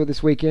probably be me with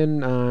this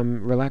weekend,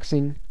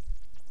 relaxing,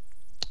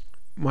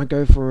 Might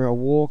go for a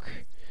walk.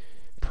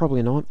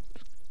 Probably not.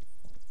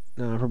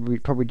 No,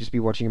 probably just be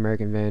watching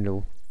American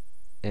Vandal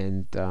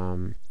and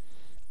binging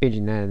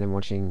that, and then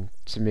watching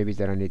some movies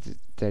that I need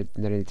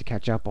to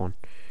catch up on.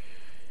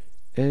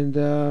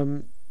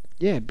 And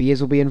yeah,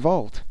 beers will be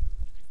involved.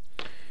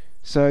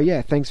 So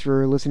yeah, thanks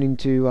for listening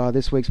to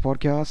this week's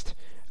podcast.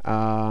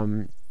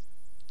 Um,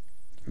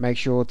 Make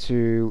sure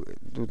to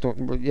you don't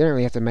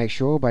really have to make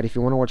sure, but if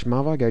you want to watch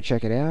Mother, go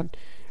check it out.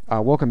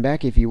 Welcome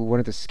back if you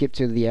wanted to skip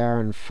to the hour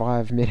and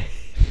 5 minute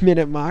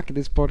minute mark of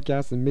this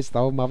podcast and miss the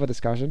whole Mother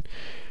discussion.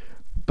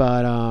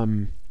 But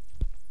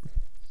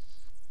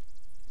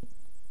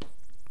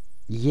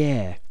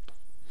yeah,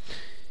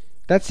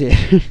 that's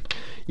it.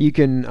 You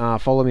can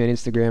follow me on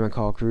Instagram at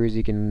Kyle Cruz.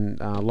 You can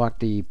like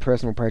the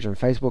personal page on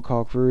Facebook,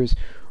 Kyle Cruz,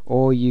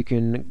 or you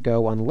can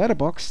go on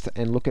Letterboxd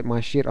and look at my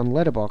shit on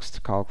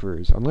Letterboxd, Kyle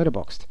Cruz on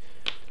Letterboxd.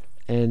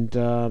 And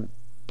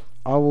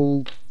I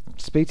will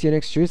speak to you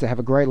next Tuesday. Have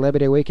a great Labor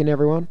Day weekend,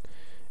 everyone,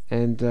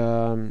 and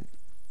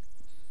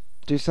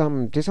do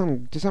something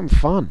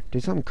fun, do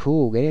something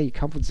cool. Get out of your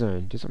comfort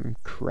zone, do something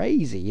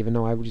crazy. Even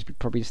though I would just be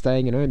probably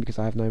staying at home because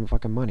I have no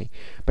fucking money.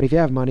 But if you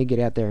have money, get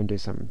out there and do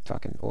something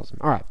fucking awesome.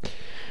 All right,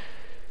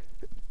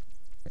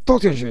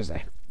 talk to you on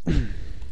Tuesday.